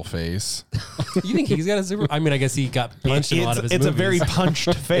punchable face. You think he's got a super? I mean, I guess he got punched in a lot of his It's movies. a very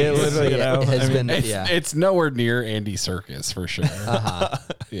punched face. literally you know? has I mean, been, It's nowhere near Andy Serkis for sure.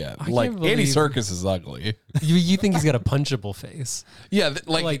 Yeah, I like can't Andy believe- Serkis is ugly. You think he's got a punchable face? Yeah,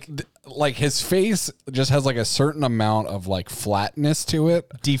 like his face just has like a certain amount of like flatness to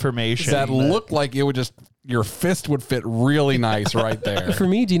it deformation. that look like it would just your fist would fit really nice right there. For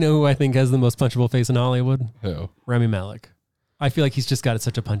me, do you know who I think has the most punchable face in Hollywood? Who? Rami Malek. I feel like he's just got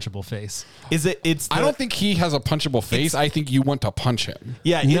such a punchable face. Is it? It's. I don't think he has a punchable face. I think you want to punch him.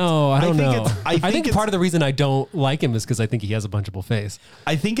 Yeah. No, I don't know. I think part of the reason I don't like him is because I think he has a punchable face.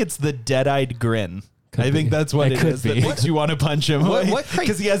 I think it's the dead-eyed grin. Could I think be. that's what It it could is that be. makes you want to punch him. What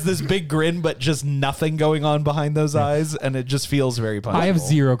Because he has this big grin, but just nothing going on behind those eyes, and it just feels very punchable. I have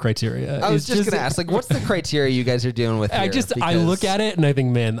zero criteria. I was It's just going to ask, like, what's the criteria you guys are dealing with here? I look at it and I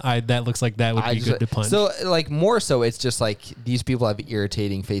think, man, that looks like that would be good to punch. So, like, more so, it's just like these people have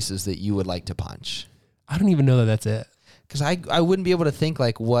irritating faces that you would like to punch. I don't even know that that's it. Because I wouldn't be able to think,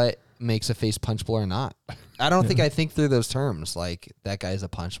 like, what makes a face punchable or not. I don't think I think through those terms, like, that guy's a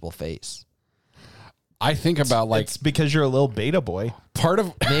punchable face. I think about like It's because you're a little beta boy. part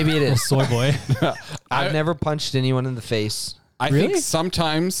of. Maybe it is. Soy boy. I've never punched anyone in the face. I Really? think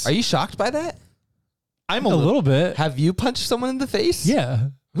sometimes. Are you shocked by that? I'm A little bit. Have you punched someone in the face? Yeah.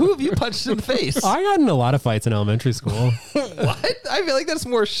 Who have you punched in the face? I got in a lot of fights in elementary school. What? I feel like that's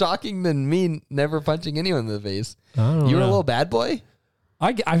more shocking than me never punching anyone in the face. I don't You were a know. little bad boy?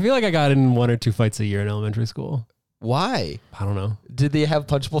 I feel like I got in 1 or 2 fights a year in elementary school. Why? I don't know. Did they have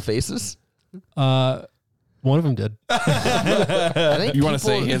punchable faces? One of them did. I think You want to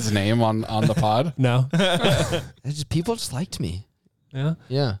people- say his name on the pod? No. People just liked me. Yeah.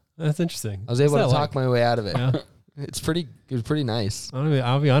 Yeah. That's interesting. I was able to What's that talk my way out of it. Yeah. It was pretty nice.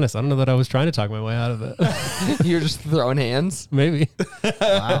 I'll be honest. I don't know that I was trying to talk my way out of it. You're just throwing hands. Maybe.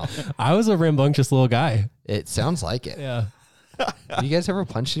 Wow. I was a rambunctious little guy. It sounds like it. Yeah. You guys ever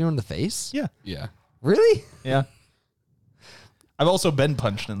punched anyone in the face? Yeah. Yeah. Really? Yeah. I've also been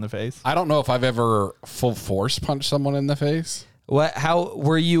punched in the face. I don't know if I've ever full force punched someone in the face. What? How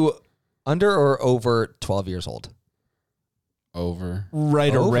were you under or over 12 years old? Over.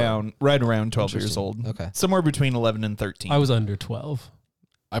 Right Over. around 12 years Interesting. old. Okay. Somewhere between 11 and 13. I was under 12.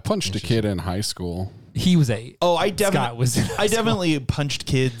 I punched a kid in high school. He was 8. Oh, I I definitely punched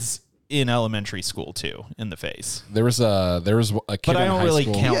kids in elementary school too in the face. There was a kid But I in don't high really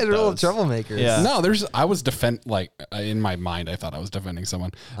school. count. You guys are little those. troublemakers. Yeah. No, I was in my mind, I thought I was defending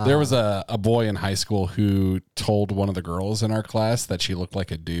someone. There was a boy in high school who told one of the girls in our class that she looked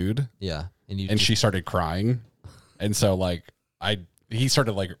like a dude. Yeah. And she started crying. And so like, he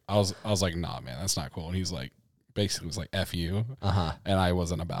started like, I was like, nah, man, that's not cool. And he's like, basically was like, F you. And I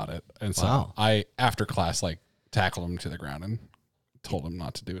wasn't about it. And so I, after class, like tackled him to the ground and told him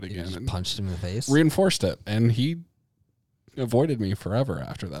not to do it again. And punched him in the face. Reinforced it. And he avoided me forever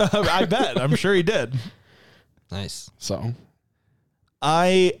after that. I bet. I'm sure he did. Nice. So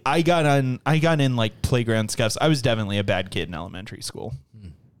I got in like playground scuffs. I was definitely a bad kid in elementary school.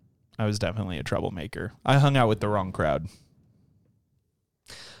 I was definitely a troublemaker. I hung out with the wrong crowd.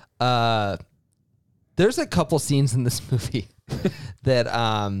 There's a couple scenes in this movie that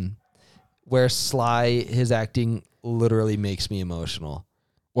where Sly, his acting literally makes me emotional.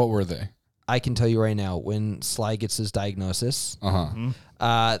 what were they? I can tell you right now, when Sly gets his diagnosis,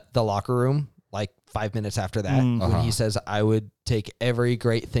 Uh-huh. the locker room, like 5 minutes after that, when he says, I would take every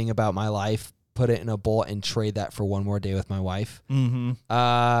great thing about my life, put it in a bowl, and trade that for one more day with my wife.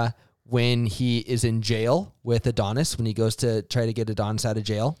 When he is in jail with Adonis, when he goes to try to get Adonis out of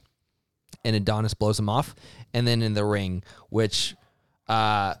jail, and Adonis blows him off. And then in the ring, which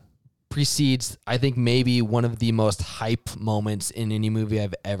precedes, I think, maybe one of the most hype moments in any movie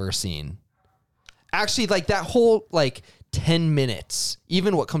I've ever seen. Actually, like that whole like 10 minutes,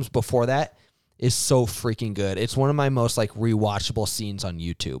 even what comes before that, is so freaking good. It's one of my most like rewatchable scenes on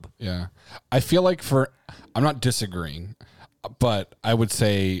YouTube. Yeah. I feel like I'm not disagreeing, but I would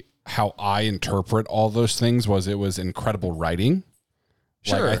say how I interpret all those things it was incredible writing.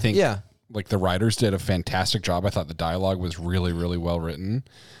 Sure. Like, I think yeah. like the writers did a fantastic job. I thought the dialogue was really, really well written,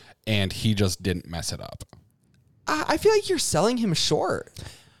 and he just didn't mess it up. I feel like you're selling him short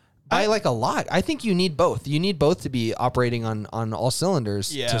by like a lot. I think you need both. You need both to be operating on all cylinders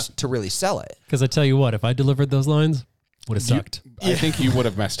to really sell it. Because I tell you what, if I delivered those lines, would have sucked. I think you would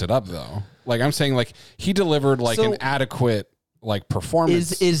have messed it up though. Like I'm saying, like he delivered like an adequate like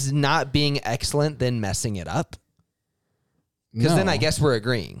performance. Is not being excellent then messing it up? Because then I guess we're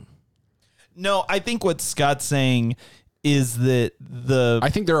agreeing. No, I think what Scott's saying is that I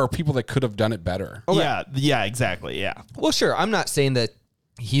think there are people that could have done it better. Okay. Yeah, exactly. Yeah. Well, sure. I'm not saying that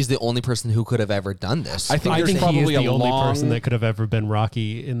he's the only person who could have ever done this. I think he is probably the only person that could have ever been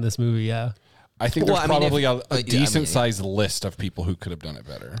Rocky in this movie. Yeah. I think there's probably a decent sized list of people who could have done it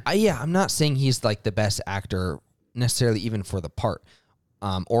better. I'm not saying he's like the best actor necessarily even for the part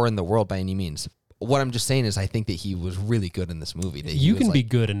or in the world by any means. What I'm just saying is I think that he was really good in this movie. That you can be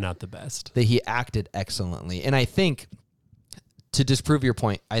good and not the best. That he acted excellently. And I think, to disprove your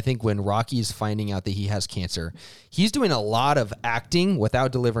point, I think when Rocky's finding out that he has cancer, he's doing a lot of acting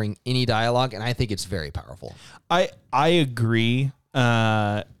without delivering any dialogue, and I think it's very powerful. I agree.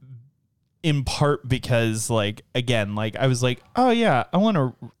 In part because, like, again, like I was like, oh yeah, I want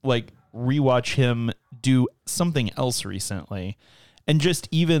to like rewatch him do something else recently. And just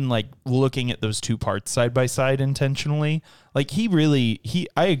even like looking at those two parts side by side intentionally, like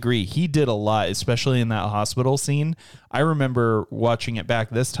I agree. He did a lot, especially in that hospital scene. I remember watching it back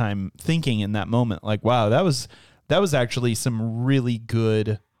this time thinking in that moment, like, wow, that was actually some really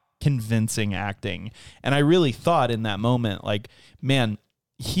good, convincing acting. And I really thought in that moment, like, man,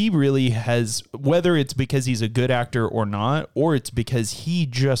 he really has, whether it's because he's a good actor or not, or it's because he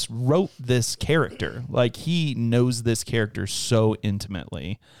just wrote this character, like he knows this character so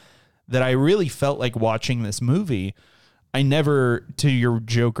intimately that I really felt like watching this movie. I never, to your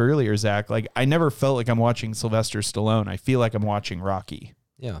joke earlier, Zach, like I never felt like I'm watching Sylvester Stallone. I feel like I'm watching Rocky.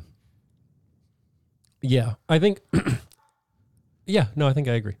 Yeah. Yeah. I think, I think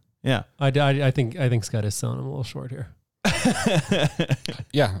I agree. Yeah. I think Scott is selling him a little short here.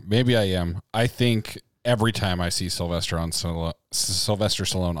 Yeah, maybe I am. I think every time I see Sylvester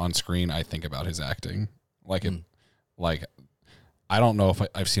Stallone on screen, I think about his acting. Like I don't know if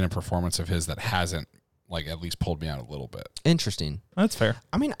I've seen a performance of his that hasn't like at least pulled me out a little bit. Interesting. That's fair.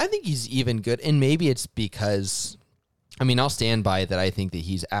 I mean, I think he's even good, and maybe it's because, I mean, I'll stand by that. I think that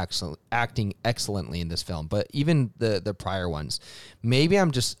he's acting excellently in this film, but even the prior ones, maybe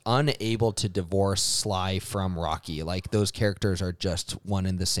I'm just unable to divorce Sly from Rocky. Like those characters are just one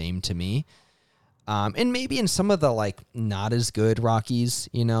and the same to me. And maybe in some of the like not as good Rockies,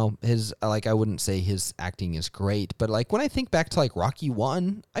 you know, his like I wouldn't say his acting is great, but like when I think back to like Rocky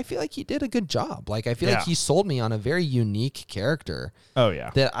 1, I feel like he did a good job. Like I feel like he sold me on a very unique character. Oh yeah,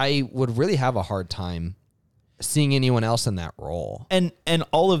 that I would really have a hard time seeing anyone else in that role. And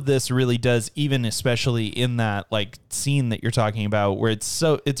all of this really does, even especially in that like scene that you're talking about, where it's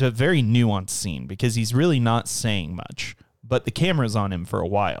a very nuanced scene because he's really not saying much, but the camera's on him for a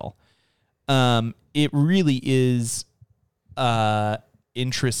while. It really is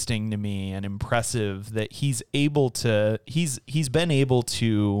interesting to me and impressive that he's been able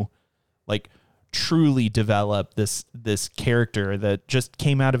to like truly develop this character that just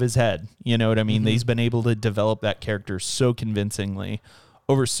came out of his head. You know what I mean? He's been able to develop that character so convincingly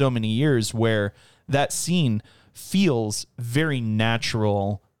over so many years, where that scene feels very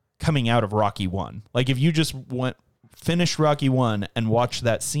natural coming out of Rocky 1. Like if you just finish Rocky 1 and watch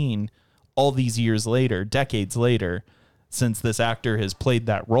that scene all these years later, decades later, since this actor has played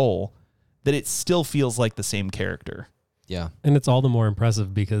that role, that it still feels like the same character. Yeah. And it's all the more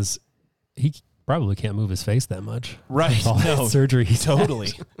impressive because he probably can't move his face that much. Right. All that surgery.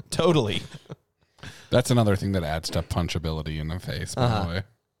 Totally. Totally. That's another thing that adds to punchability in the face, by the way.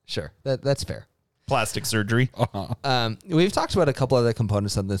 Sure. That's fair. Plastic surgery. We've talked about a couple other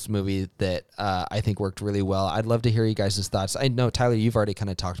components of this movie that I think worked really well. I'd love to hear you guys' thoughts. I know, Tyler, you've already kind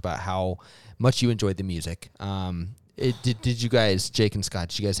of talked about how much you enjoyed the music. Did you guys, Jake and Scott,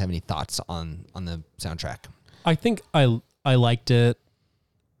 did you guys have any thoughts on the soundtrack? I think I liked it.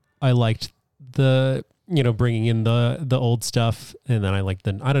 I liked the bringing in the old stuff, and then I liked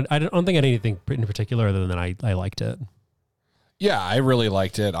I don't think I had anything in particular other than I liked it. Yeah, I really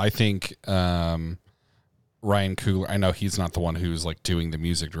liked it. I think Ryan Coogler, I know he's not the one who's like doing the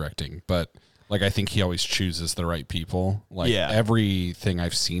music directing, but like I think he always chooses the right people. Like everything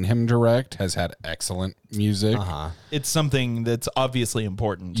I've seen him direct has had excellent music. It's something that's obviously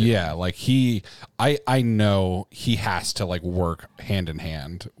important to him. Like I know he has to like work hand in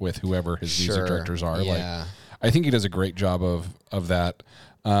hand with whoever his music directors are. Yeah. Like I think he does a great job of that.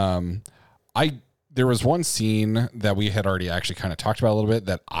 There was one scene that we had already actually kind of talked about a little bit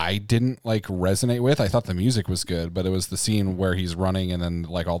that I didn't like resonate with. I thought the music was good, but it was the scene where he's running and then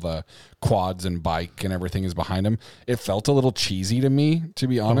like all the quads and bike and everything is behind him. It felt a little cheesy to me, to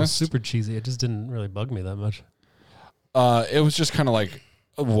be honest. Super cheesy. It just didn't really bug me that much. It was just kind of like,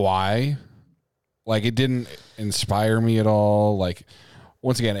 why? Like it didn't inspire me at all. Like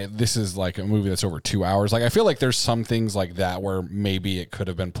once again, this is like a movie that's over 2 hours. Like I feel like there's some things like that where maybe it could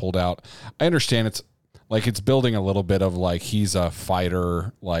have been pulled out. I understand it's building a little bit of like he's a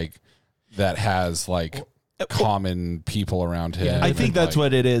fighter like that has like common people around him. Yeah, I think that's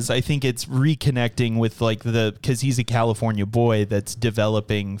what it is. I think it's reconnecting with like because he's a California boy that's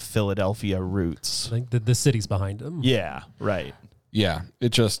developing Philadelphia roots. Like the city's behind him. Yeah, right. Yeah,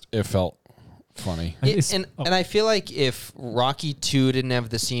 it felt funny. And I feel like if Rocky 2 didn't have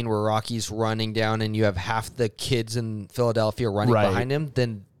the scene where Rocky's running down and you have half the kids in Philadelphia running behind him,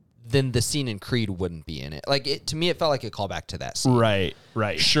 then the scene in Creed wouldn't be in it. Like to me, it felt like a callback to that scene. Right.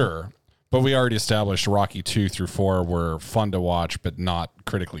 Sure. But we already established Rocky 2 through 4 were fun to watch, but not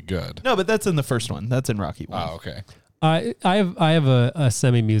critically good. No, but that's in the first one. That's in Rocky 1. Oh, okay. I have a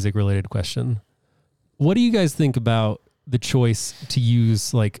semi-music related question. What do you guys think about the choice to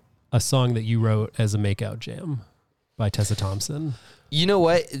use like a song that you wrote as a makeout jam by Tessa Thompson? You know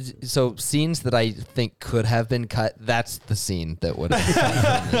what? So scenes that I think could have been cut, that's the scene that would have been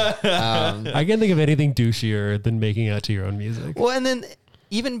cut. I can't think of anything douchier than making out to your own music. Well, and then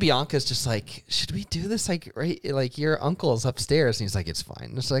even Bianca's just like, should we do this? Like, right? Like your uncle's upstairs. And he's like, it's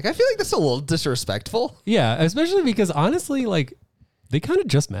fine. It's like, I feel like that's a little disrespectful. Yeah, especially because honestly, like they kind of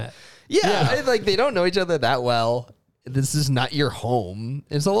just met. Yeah. Like they don't know each other that well. This is not your home.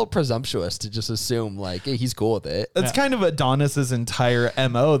 It's a little presumptuous to just assume like, hey, he's cool with it. That's kind of Adonis's entire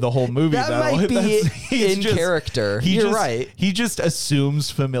MO the whole movie. That though. might be in just, character. You're right. He just assumes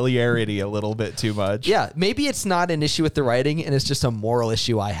familiarity a little bit too much. Yeah, maybe it's not an issue with the writing, and it's just a moral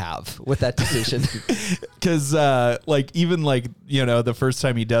issue I have with that decision. Because the first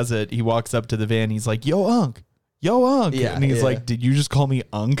time he does it, he walks up to the van. He's like, "Yo, Unc." Yeah, and he's like, did you just call me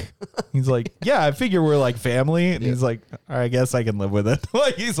Unc? He's like, yeah, I figure we're like family. And he's like, I guess I can live with it.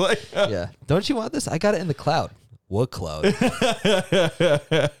 Like he's like, yeah. Don't you want this? I got it in the cloud. What cloud? I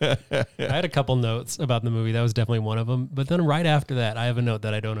had a couple notes about the movie. That was definitely one of them. But then right after that, I have a note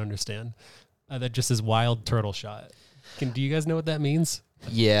that I don't understand. That just says wild turtle shot. Do you guys know what that means?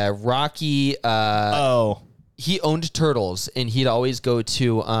 Yeah, Rocky. He owned turtles, and he'd always go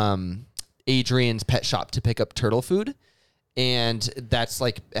to Adrian's pet shop to pick up turtle food, and that's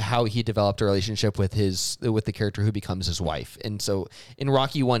like how he developed a relationship with the character who becomes his wife. And so in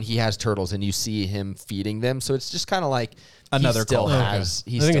Rocky 1 he has turtles and you see him feeding them, so it's just kind of like another I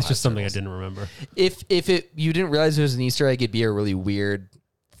think it's just something I didn't remember. If you didn't realize it was an Easter egg, it'd be a really weird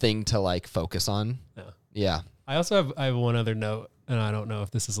thing to like focus on. Yeah. I also have one other note, and I don't know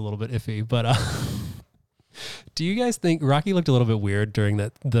if this is a little bit iffy, but do you guys think Rocky looked a little bit weird during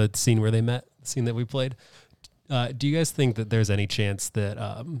the scene where they met, the scene that we played? Do you guys think that there's any chance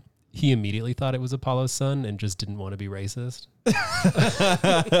that he immediately thought it was Apollo's son and just didn't want to be racist?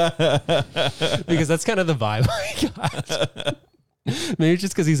 Because that's kind of the vibe I got. Maybe it's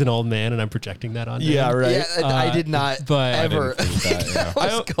just because he's an old man and I'm projecting that on him. Yeah, right. Yeah, I did not ever. Just a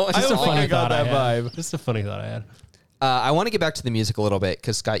funny thought I had. Just a funny thought I had. I want to get back to the music a little bit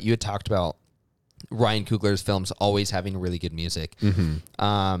because, Scott, you had talked about Ryan Coogler's films always having really good music.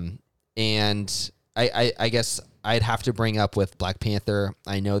 Mm-hmm. And I guess I'd have to bring up with Black Panther,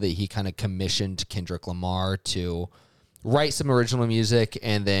 I know that he kind of commissioned Kendrick Lamar to write some original music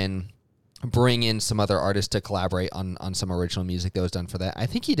and then bring in some other artists to collaborate on some original music that was done for that. I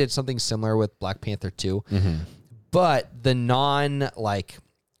think he did something similar with Black Panther too. Mm-hmm. But the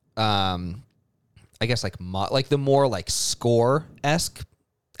I guess like the more like score-esque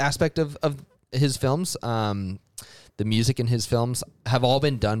aspect of his films, the music in his films have all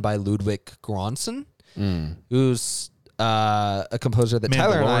been done by Ludwig Göransson, who's a composer that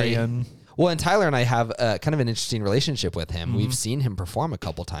Tyler and I have kind of an interesting relationship with him. Mm-hmm. We've seen him perform a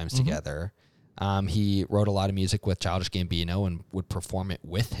couple times together. He wrote a lot of music with Childish Gambino and would perform it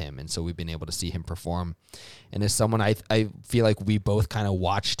with him. And so we've been able to see him perform. And as someone, I feel like we both kind of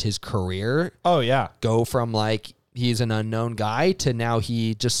watched his career. Oh, yeah. Go from like, he's an unknown guy to now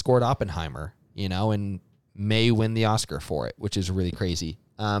he just scored Oppenheimer, and may win the Oscar for it, which is really crazy.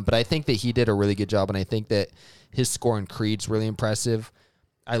 But I think that he did a really good job. And I think that his score in Creed's really impressive.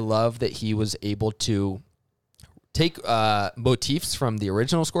 I love that he was able to take motifs from the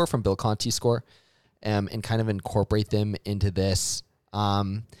original score, from Bill Conti's score, and kind of incorporate them into this.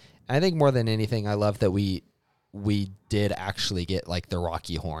 And I think more than anything, I love that we did actually get like the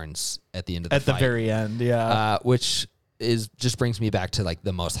Rocky horns at the end of the fight. At the very end, yeah. Which just brings me back to like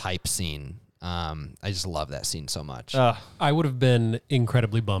the most hype scene. I just love that scene so much. I would have been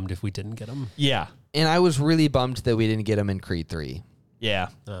incredibly bummed if we didn't get him. Yeah. And I was really bummed that we didn't get him in Creed 3. Yeah.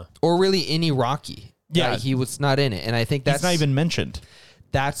 Or really any Rocky. Yeah. He was not in it. And I think that's not even mentioned.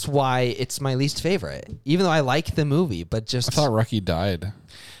 That's why it's my least favorite. Even though I like the movie, but just I thought Rocky died.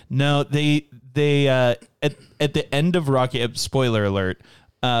 No, they at the end of Rocky, spoiler alert,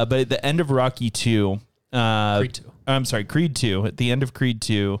 but at the end of Rocky 2, Creed 2. I'm sorry, Creed 2, at the end of Creed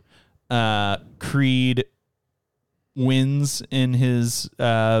 2, Creed wins in his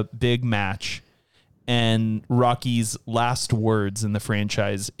big match. And Rocky's last words in the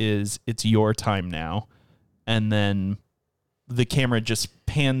franchise is, "It's your time now." And then the camera just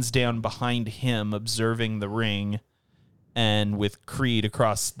pans down behind him, observing the ring, and with Creed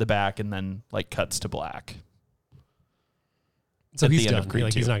across the back, and then like cuts to black. So he's done.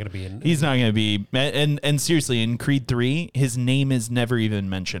 Like, he's not going to be in. He's not going to be. And seriously, in Creed 3, his name is never even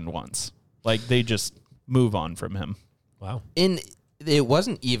mentioned once. Like, they just move on from him. Wow. It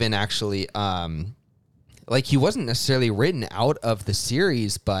wasn't even actually... like, he wasn't necessarily written out of the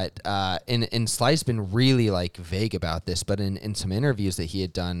series, but and Sly's been really like vague about this, but in some interviews that he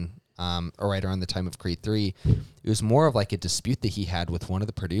had done right around the time of Creed 3, it was more of like a dispute that he had with one of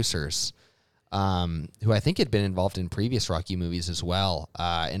the producers, who I think had been involved in previous Rocky movies as well.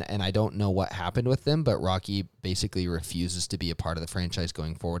 And I don't know what happened with them, but Rocky basically refuses to be a part of the franchise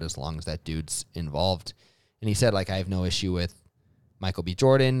going forward as long as that dude's involved. And he said, like, I have no issue with Michael B.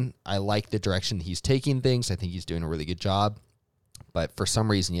 Jordan. I like the direction he's taking things. I think he's doing a really good job. But for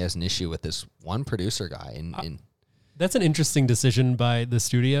some reason, he has an issue with this one producer guy. And that's an interesting decision by the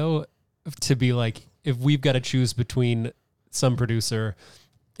studio to be like, if we've got to choose between some producer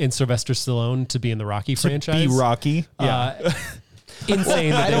and Sylvester Stallone to be in the Rocky franchise. Be Rocky. Yeah.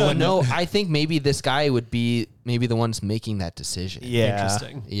 Insane. I don't know. I think maybe this guy would be maybe the ones making that decision. Yeah.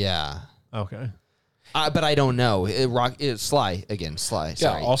 Interesting. Yeah. Okay. But I don't know. Sly. Sorry.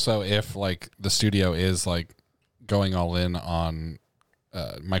 Yeah. Also, if like the studio is like going all in on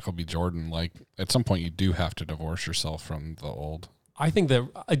Michael B. Jordan, like at some point you do have to divorce yourself from the old. I think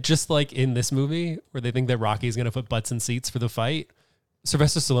that just like in this movie where they think that Rocky's going to put butts in seats for the fight,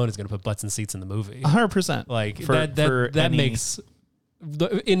 Sylvester Stallone is going to put butts in seats in the movie. 100%. Like that makes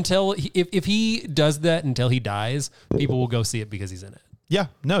if he does that until he dies, people will go see it because he's in it. Yeah.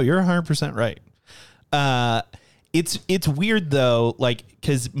 No, you're 100% right. It's weird though, like,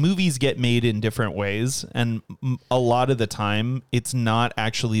 because movies get made in different ways, and a lot of the time it's not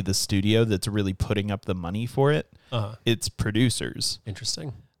actually the studio that's really putting up the money for it. It's producers.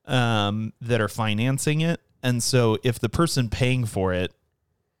 Interesting. That are financing it, and so if the person paying for it,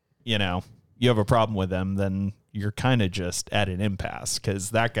 you have a problem with them, then you're kind of just at an impasse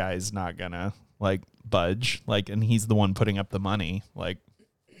because that guy's not gonna like budge. Like, and he's the one putting up the money. Like,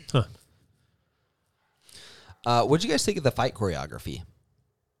 What'd you guys think of the fight choreography?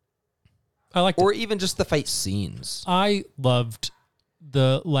 I liked Or it. even just the fight scenes? I loved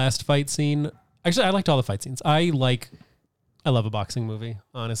the last fight scene. Actually, I liked all the fight scenes. I love a boxing movie,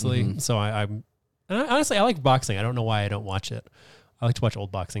 honestly. So honestly, I like boxing. I don't know why I don't watch it. I like to watch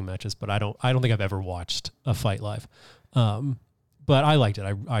old boxing matches, but I don't think I've ever watched a fight live. But I liked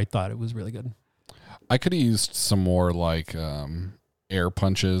it. I thought it was really good. I could have used some more like air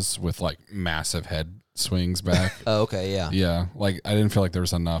punches with like massive head swings back. Oh, okay, yeah. Yeah, like I didn't feel like there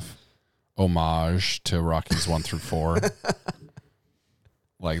was enough homage to Rockies 1 through 4.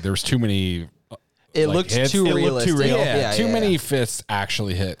 Like there was too many. It like, looked hits. too It realistic. looked too real. Yeah, too many fists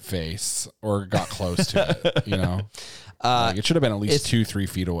actually hit face or got close to it. You know, like, it should have been at least 2-3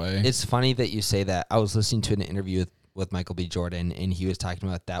 feet away. It's funny that you say that. I was listening to an interview with Michael B. Jordan, and he was talking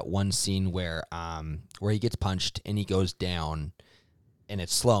about that one scene where he gets punched and he goes down, and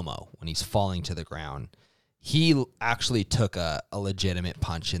it's slow-mo when he's falling to the ground. He actually took a legitimate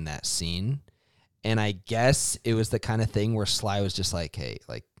punch in that scene, and I guess it was the kind of thing where Sly was just like, hey,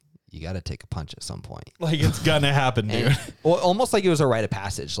 like, you got to take a punch at some point. like it's gonna happen, dude. And, well, almost like it was a rite of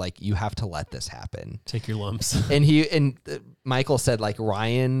passage. Like, you have to let this happen. Take your lumps. And Michael said, like,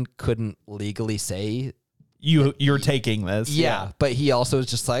 Ryan couldn't legally say You're taking this. yeah, but he also was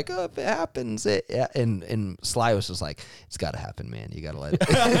just like, oh, if it happens, and Sly was just like, it's got to happen, man. You got to let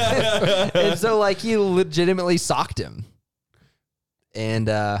it. And so, like, he legitimately socked him, and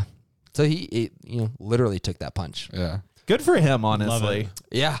so he literally took that punch. Yeah, Good for him, honestly.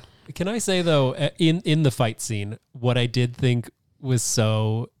 Yeah, Can I say though, in the fight scene, what I did think was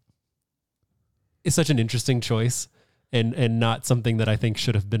is such an interesting choice, and not something that I think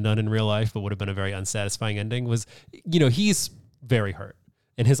should have been done in real life, but would have been a very unsatisfying ending. Was, he's very hurt,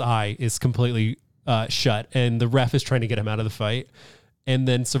 and his eye is completely shut, and the ref is trying to get him out of the fight, and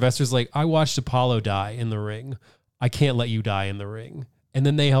then Sylvester's like, "I watched Apollo die in the ring. I can't let you die in the ring." And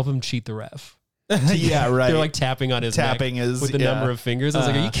then they help him cheat the ref. Yeah, right. They're like tapping on his neck with the number of fingers. I was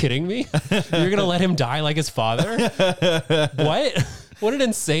like, are you kidding me? You're going to let him die like his father? What? What an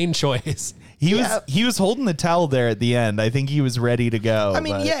insane choice. He was holding the towel there at the end. I think he was ready to go. I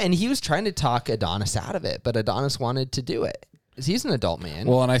mean, and he was trying to talk Adonis out of it, but Adonis wanted to do it. 'Cause he's an adult man.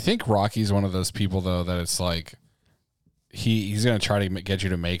 well, and I think Rocky's one of those people though that it's like he's going to try to get you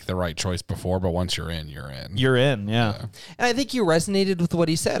to make the right choice before, but once you're in, you're in. You're in, yeah. And I think you resonated with what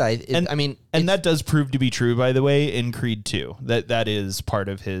he said. And that does prove to be true, by the way, in Creed 2. That is part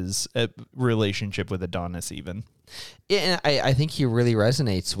of his relationship with Adonis, even. Yeah, and I think he really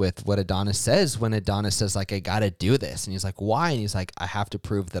resonates with what Adonis says when Adonis says, like, I got to do this. And he's like, why? And he's like, I have to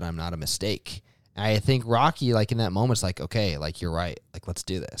prove that I'm not a mistake. And I think Rocky, like, in that moment, is like, okay, like, you're right. Like, let's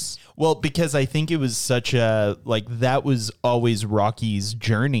do this. Well, because I think it was such a, like, that was always Rocky's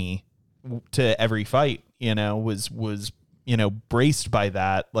journey to every fight, was braced by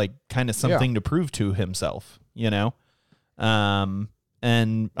that, like, kind of something to prove to himself, and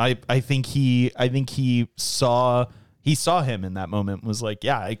I think he saw him in that moment, was like,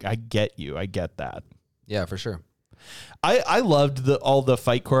 yeah, I get you. I get that. Yeah, for sure. I loved all the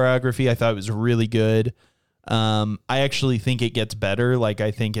fight choreography. I thought it was really good. I actually think it gets better. Like, I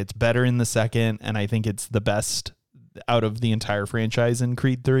think it's better in the second, and I think it's the best out of the entire franchise in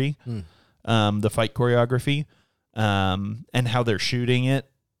Creed 3. The fight choreography, and how they're shooting it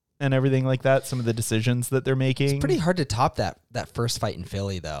and everything like that. Some of the decisions that they're making. It's pretty hard to top that first fight in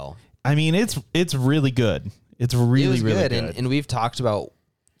Philly, though. I mean, it's really good. It's really good. And we've talked about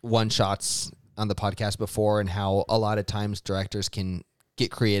one-shots on the podcast before, and how a lot of times directors can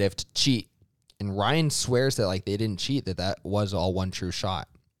get creative to cheat. And Ryan swears that, like, they didn't cheat, that was all one true shot.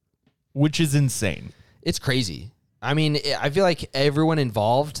 Which is insane. It's crazy. I mean, I feel like everyone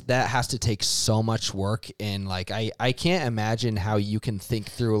involved, that has to take so much work. And, like, I can't imagine how you can think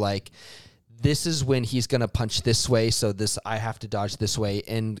through, like, this is when he's going to punch this way, so I have to dodge this way,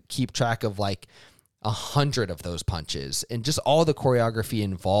 and keep track of, like, 100 of those punches, and just all the choreography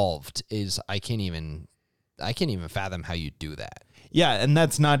involved is, I can't even fathom how you do that. Yeah, and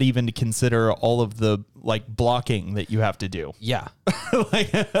that's not even to consider all of the, like, blocking that you have to do. Yeah.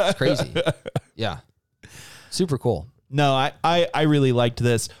 It's crazy. Yeah. Super cool. No, I really liked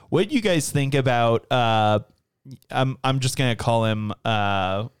this. What do you guys think about I'm just gonna call him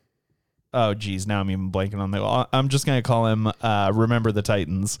oh geez, now I'm even blanking on I'm just gonna call him Remember the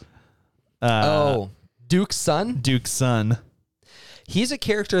Titans. Duke's son? Duke's son. He's a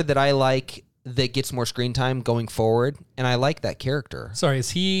character that I like, that gets more screen time going forward, and I like that character. Sorry, is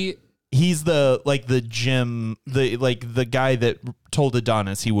he... He's the guy that told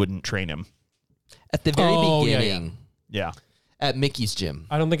Adonis he wouldn't train him. At the very Oh, yeah, beginning, Yeah. at Mickey's gym.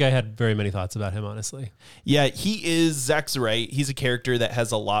 I don't think I had very many thoughts about him, honestly. Yeah, Zach's right. He's a character that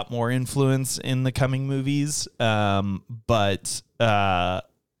has a lot more influence in the coming movies. But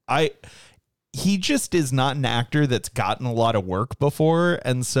he just is not an actor that's gotten a lot of work before.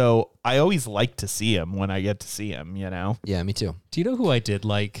 And so I always like to see him when I get to see him, you know? Yeah, me too. Do you know who I did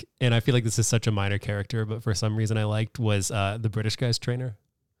like? And I feel like this is such a minor character, but for some reason I liked was the British guy's trainer.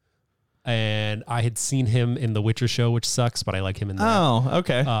 And I had seen him in The Witcher show, which sucks, but I like him in that. Oh,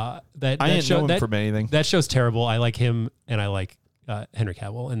 okay. That I didn't show, know him from anything. That show's terrible. I like him, and I like Henry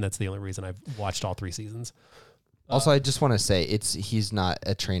Cavill, and that's the only reason I've watched all 3 seasons. Also, I just want to say he's not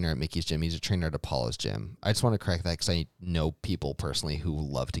a trainer at Mickey's gym. He's a trainer at Apollo's gym. I just want to correct that because I know people personally who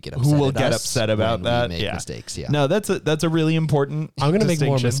love to get upset. Who will at get us upset about when that? We make Yeah. mistakes. Yeah. No, that's a really important. I'm going to make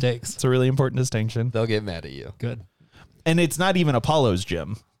more distinction. mistakes. It's a really important distinction. They'll get mad at you. Good. And it's not even Apollo's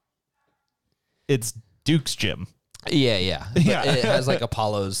gym. It's Duke's gym. Yeah, yeah. But Yeah. it has like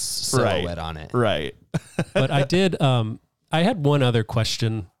Apollo's silhouette on it. Right. But I did. I had one other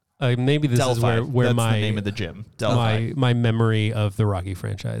question. Maybe this is Delphi. where That's my the name of the gym. Delphi. my memory of the Rocky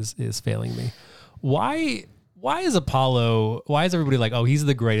franchise is failing me. Why is Apollo? Why is everybody like, oh, he's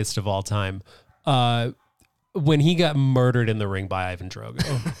the greatest of all time? When he got murdered in the ring by Ivan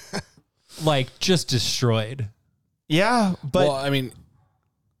Drago, like just destroyed. Yeah, but well, I mean,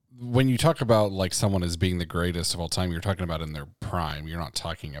 when you talk about like someone as being the greatest of all time, you're talking about in their prime. You're not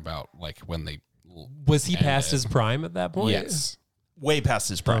talking about like when they Was he past his prime at that point? Yes. way past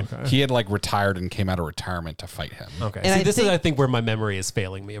his prime. Okay. He had like retired and came out of retirement to fight him. Okay. And See, I this think- is, I think, where my memory is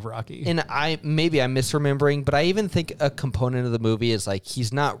failing me of Rocky. And I'm misremembering, but I even think a component of the movie is like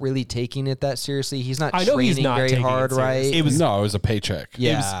he's not really taking it that seriously. He's not I know he's training not very taking it hard, right? seriously. It was No, it was a paycheck.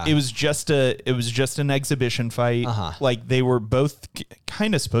 Yeah. It was just an exhibition fight. Uh-huh. Like they were both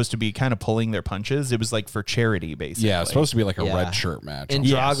kind of supposed to be kind of pulling their punches. It was like for charity, basically. Yeah, it's supposed to be like a Yeah. red shirt match. And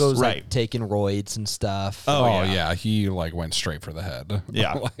Yes, Drago's right. like taking roids and stuff. Oh yeah, he like went straight for the head.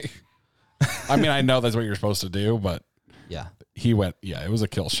 Yeah. Like, I mean, I know that's what you're supposed to do, but Yeah. he went. Yeah, it was a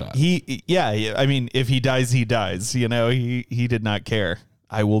kill shot. I mean, if he dies, he dies. You know, he did not care.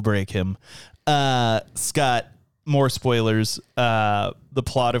 I will break him. Scott, more spoilers. The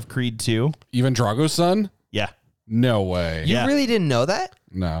plot of Creed 2. Even Drago's son? Yeah. No way. You Yeah. really didn't know that?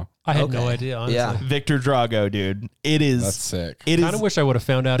 No, I had Okay. no idea, honestly. Yeah. Victor Drago, dude. It is. that's sick. It Kind is. of wish I would have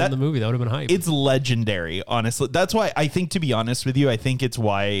found out that- in the movie. That would have been hype. It's legendary, honestly. That's why I think, to be honest with you, I think it's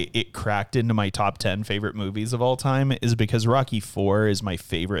why it cracked into my top 10 favorite movies of all time is because Rocky 4 is my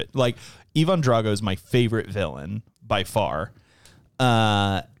favorite. Like, Ivan Drago is my favorite villain by far.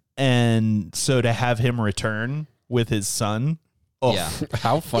 And so to have him return with his son. Oh, Yeah.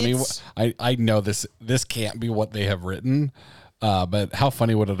 How funny! It's- I know this can't be what they have written, but how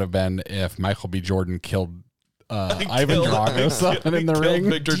funny would it have been if Michael B. Jordan killed Ivan Drago's son in the killed ring?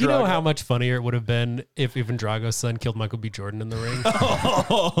 Victor Do you know Drago. how much funnier it would have been if Ivan Drago's son killed Michael B. Jordan in the ring?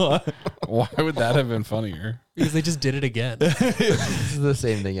 Why would that have been funnier? Because they just did it again. This is the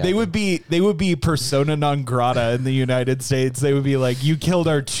same thing. They would be persona non grata in the United States. They would be like, you killed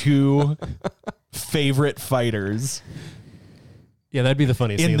our two favorite fighters Yeah, that'd be the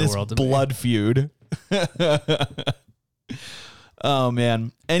funniest thing in in the this world to me. blood feud. Oh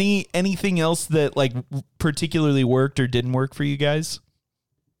man. Anything else that like particularly worked or didn't work for you guys?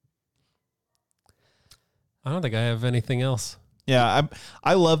 I don't think I have anything else. Yeah,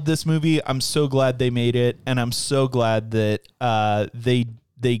 I love this movie. I'm so glad they made it, and I'm so glad that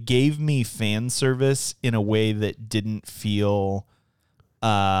they gave me fan service in a way that didn't feel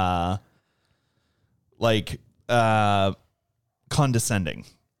condescending.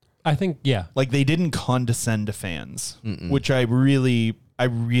 I think, yeah. Like they didn't condescend to fans, which I really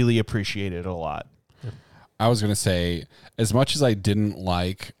appreciated a lot. I was gonna say, as much as I didn't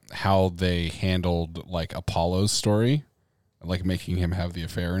like how they handled like Apollo's story, like making him have the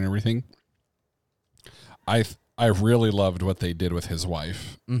affair and everything, I really loved what they did with his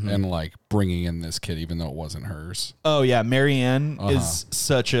wife and like bringing in this kid, even though it wasn't hers. Oh yeah, Marianne is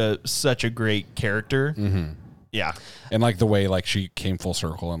such a great character. Yeah. And like the way like she came full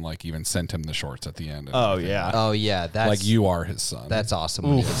circle and like even sent him the shorts at the end. And Oh everything. yeah. Oh yeah, that's Like you are his son. That's awesome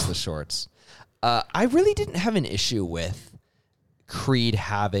when he gets the shorts. I really didn't have an issue with Creed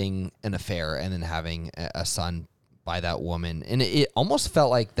having an affair and then having a son by that woman, and it almost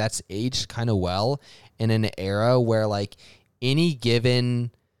felt like that's aged kind of well in an era where like any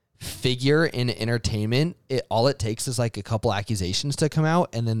given figure in entertainment, all it takes is like a couple accusations to come out,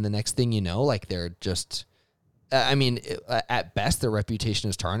 and then the next thing you know, like they're just. At best, their reputation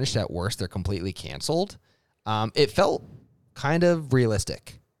is tarnished. At worst, they're completely canceled. It felt kind of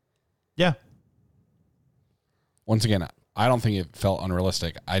realistic. Yeah. once again, I don't think it felt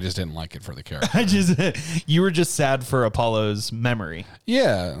unrealistic. I just didn't like it for the character. You were just sad for Apollo's memory.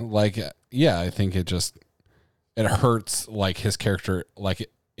 Yeah, I think it hurts like his character like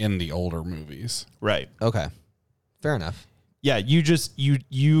in the older movies. Right. Okay. Fair enough. Yeah, if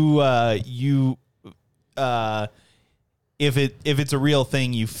it's a real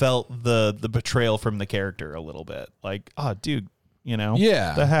thing, you felt the betrayal from the character a little bit. Like, oh, dude,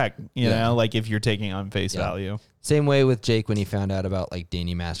 the heck, you know, like if you're taking on face value. Same way with Jake when he found out about like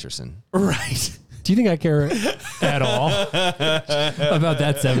Danny Masterson. Right. Do you think I care at all about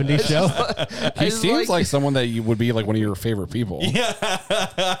that 70s show? He seems like someone that you would be like one of your favorite people. Yeah.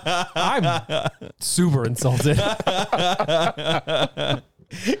 I'm super insulted.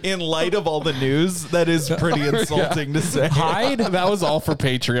 In light of all the news, that is pretty insulting to say. Hide. That was all for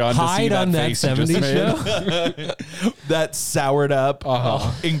Patreon. Hide to see on that face you just 70s show. That soured up,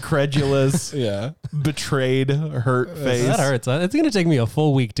 incredulous, betrayed, hurt face. That hurts. It's going to take me a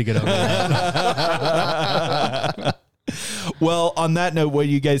full week to get over that. Well, on that note, what do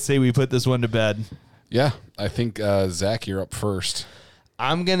you guys say we put this one to bed? Yeah, I think Zach, you're up first.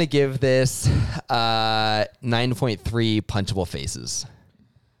 I'm going to give this 9.3 punchable faces.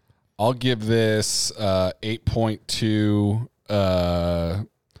 I'll give this 8.2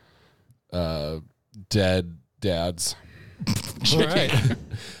 dead dads. All right.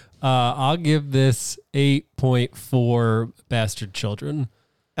 I'll give this 8.4 bastard children.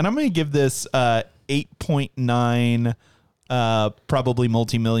 And I'm going to give this 8.9 probably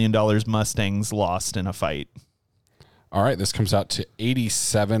multi-million-dollar Mustangs lost in a fight. All right, this comes out to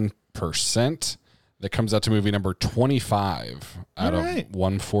 87%. That comes out to movie number 25 out of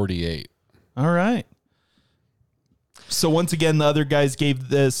 148. All right. So once again, the other guys gave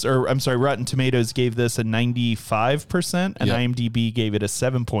this, Rotten Tomatoes gave this a 95%, and IMDb gave it a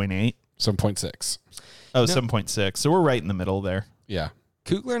 7.8. 7.6. Oh, 7.6. So we're right in the middle there. Yeah.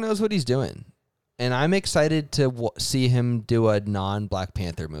 Coogler knows what he's doing, and I'm excited to see him do a non-Black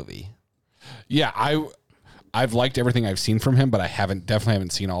Panther movie. Yeah, I've liked everything I've seen from him, but I definitely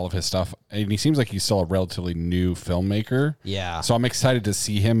haven't seen all of his stuff. And he seems like he's still a relatively new filmmaker. Yeah. So I'm excited to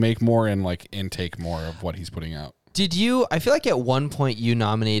see him make more and like intake more of what he's putting out. I feel like at one point you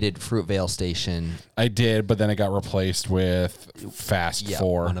nominated Fruitvale Station. I did, but then it got replaced with Fast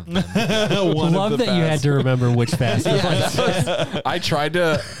 4. One of them. Love that you had to remember which Fast it was. I tried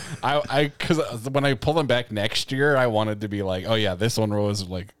to, because when I pull them back next year, I wanted to be like, oh yeah, this one was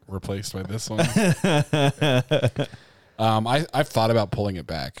like replaced by this one. I've thought about pulling it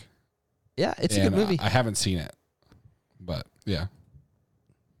back. Yeah, it's a good movie. I haven't seen it, but yeah.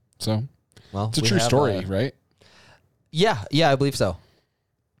 So, well, it's a true story, right? Yeah, I believe so.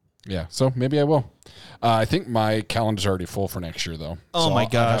 Yeah, so maybe I will. I think my calendar's already full for next year, though. Oh so my I'll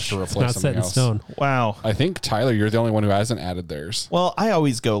gosh. have to replace Not set in else. stone. Wow. I think, Tyler, you're the only one who hasn't added theirs. Well, I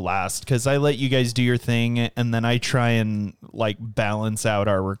always go last because I let you guys do your thing, and then I try and like balance out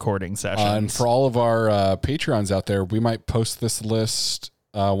our recording sessions. And for all of our Patreons out there, we might post this list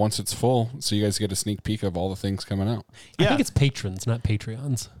once it's full, so you guys get a sneak peek of all the things coming out. I think it's patrons, not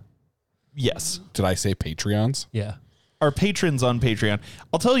Patreons. Yes. Did I say Patreons? Yeah. Our patrons on Patreon.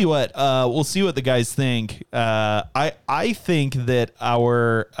 I'll tell you what, we'll see what the guys think. I think that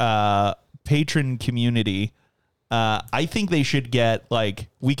our patron community, I think they should get, like,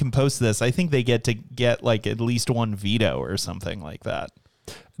 we can post this. I think they get to get, like, at least one veto or something like that.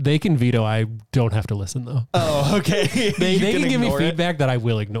 They can veto. I don't have to listen, though. Oh, okay. They can give me feedback that I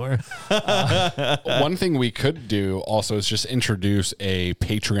will ignore. One thing we could do also is just introduce a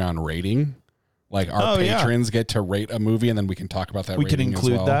Patreon rating. Like our patrons get to rate a movie, and then we can talk about that. We can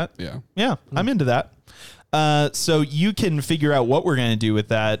include that. Yeah, I'm into that. So you can figure out what we're going to do with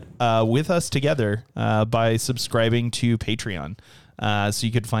that with us together by subscribing to Patreon. So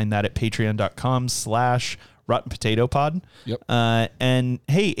you could find that at patreon.com/RottenPotatoPod. Yep. And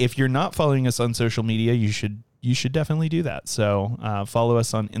hey, if you're not following us on social media, you should definitely do that. So follow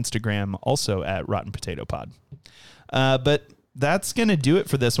us on Instagram also at RottenPotatoPod. But that's going to do it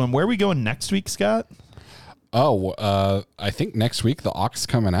for this one. Where are we going next week, Scott? Oh, I think next week the Ox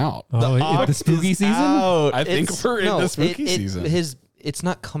coming out. Oh, the spooky season? I think we're in the spooky season. It's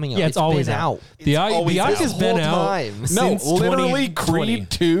not coming out. Yeah, it's always been out. The Ox has been out since literally 2020. Creed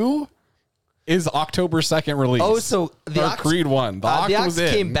 2 is October 2nd release. Oh, so the Ox, Creed 1. The Ox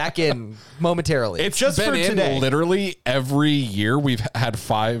came back in momentarily. It's just been for in today. Literally every year we've had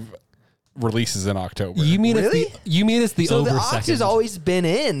 5 releases in October. You mean Really? it's the so over the Ox second? has always been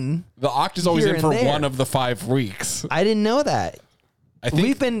in. The Oct is always Here in and for there. one of the 5 weeks. I didn't know that. I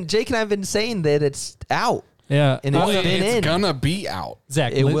think Jake and I have been saying that it's out. Yeah. And it's been in. gonna be out.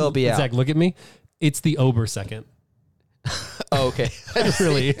 Zach, It will be out. Zach, look at me. It's the over second. Oh, okay.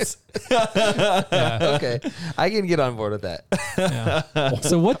 Release. Okay. I can get on board with that.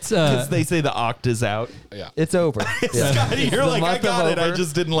 So what's Because they say the Oct is out. Yeah. It's over. Yeah. Scotty, you're the like, I month got of it. I over.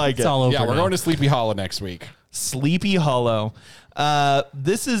 just didn't like it's it. all over. Yeah, we're now. going to Sleepy Hollow next week. Sleepy Hollow.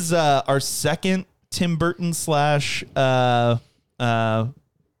 This is our second Tim Burton /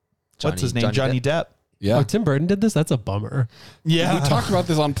 what's his name? Johnny Depp. Yeah. Oh, Tim Burton did this? That's a bummer. Yeah. We talked about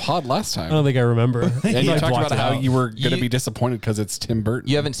this on pod last time. I don't think I remember. And you I talked blocked about it how out. you were going to You- be disappointed because it's Tim Burton.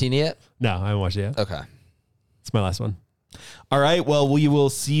 You haven't seen it yet? No, I haven't watched it yet. Okay. It's my last one. All right. Well, we will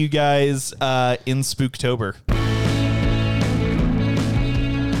see you guys in Spooktober.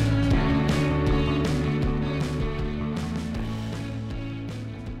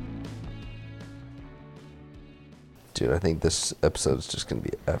 Dude, I think this episode is just going to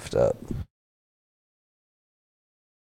be effed up.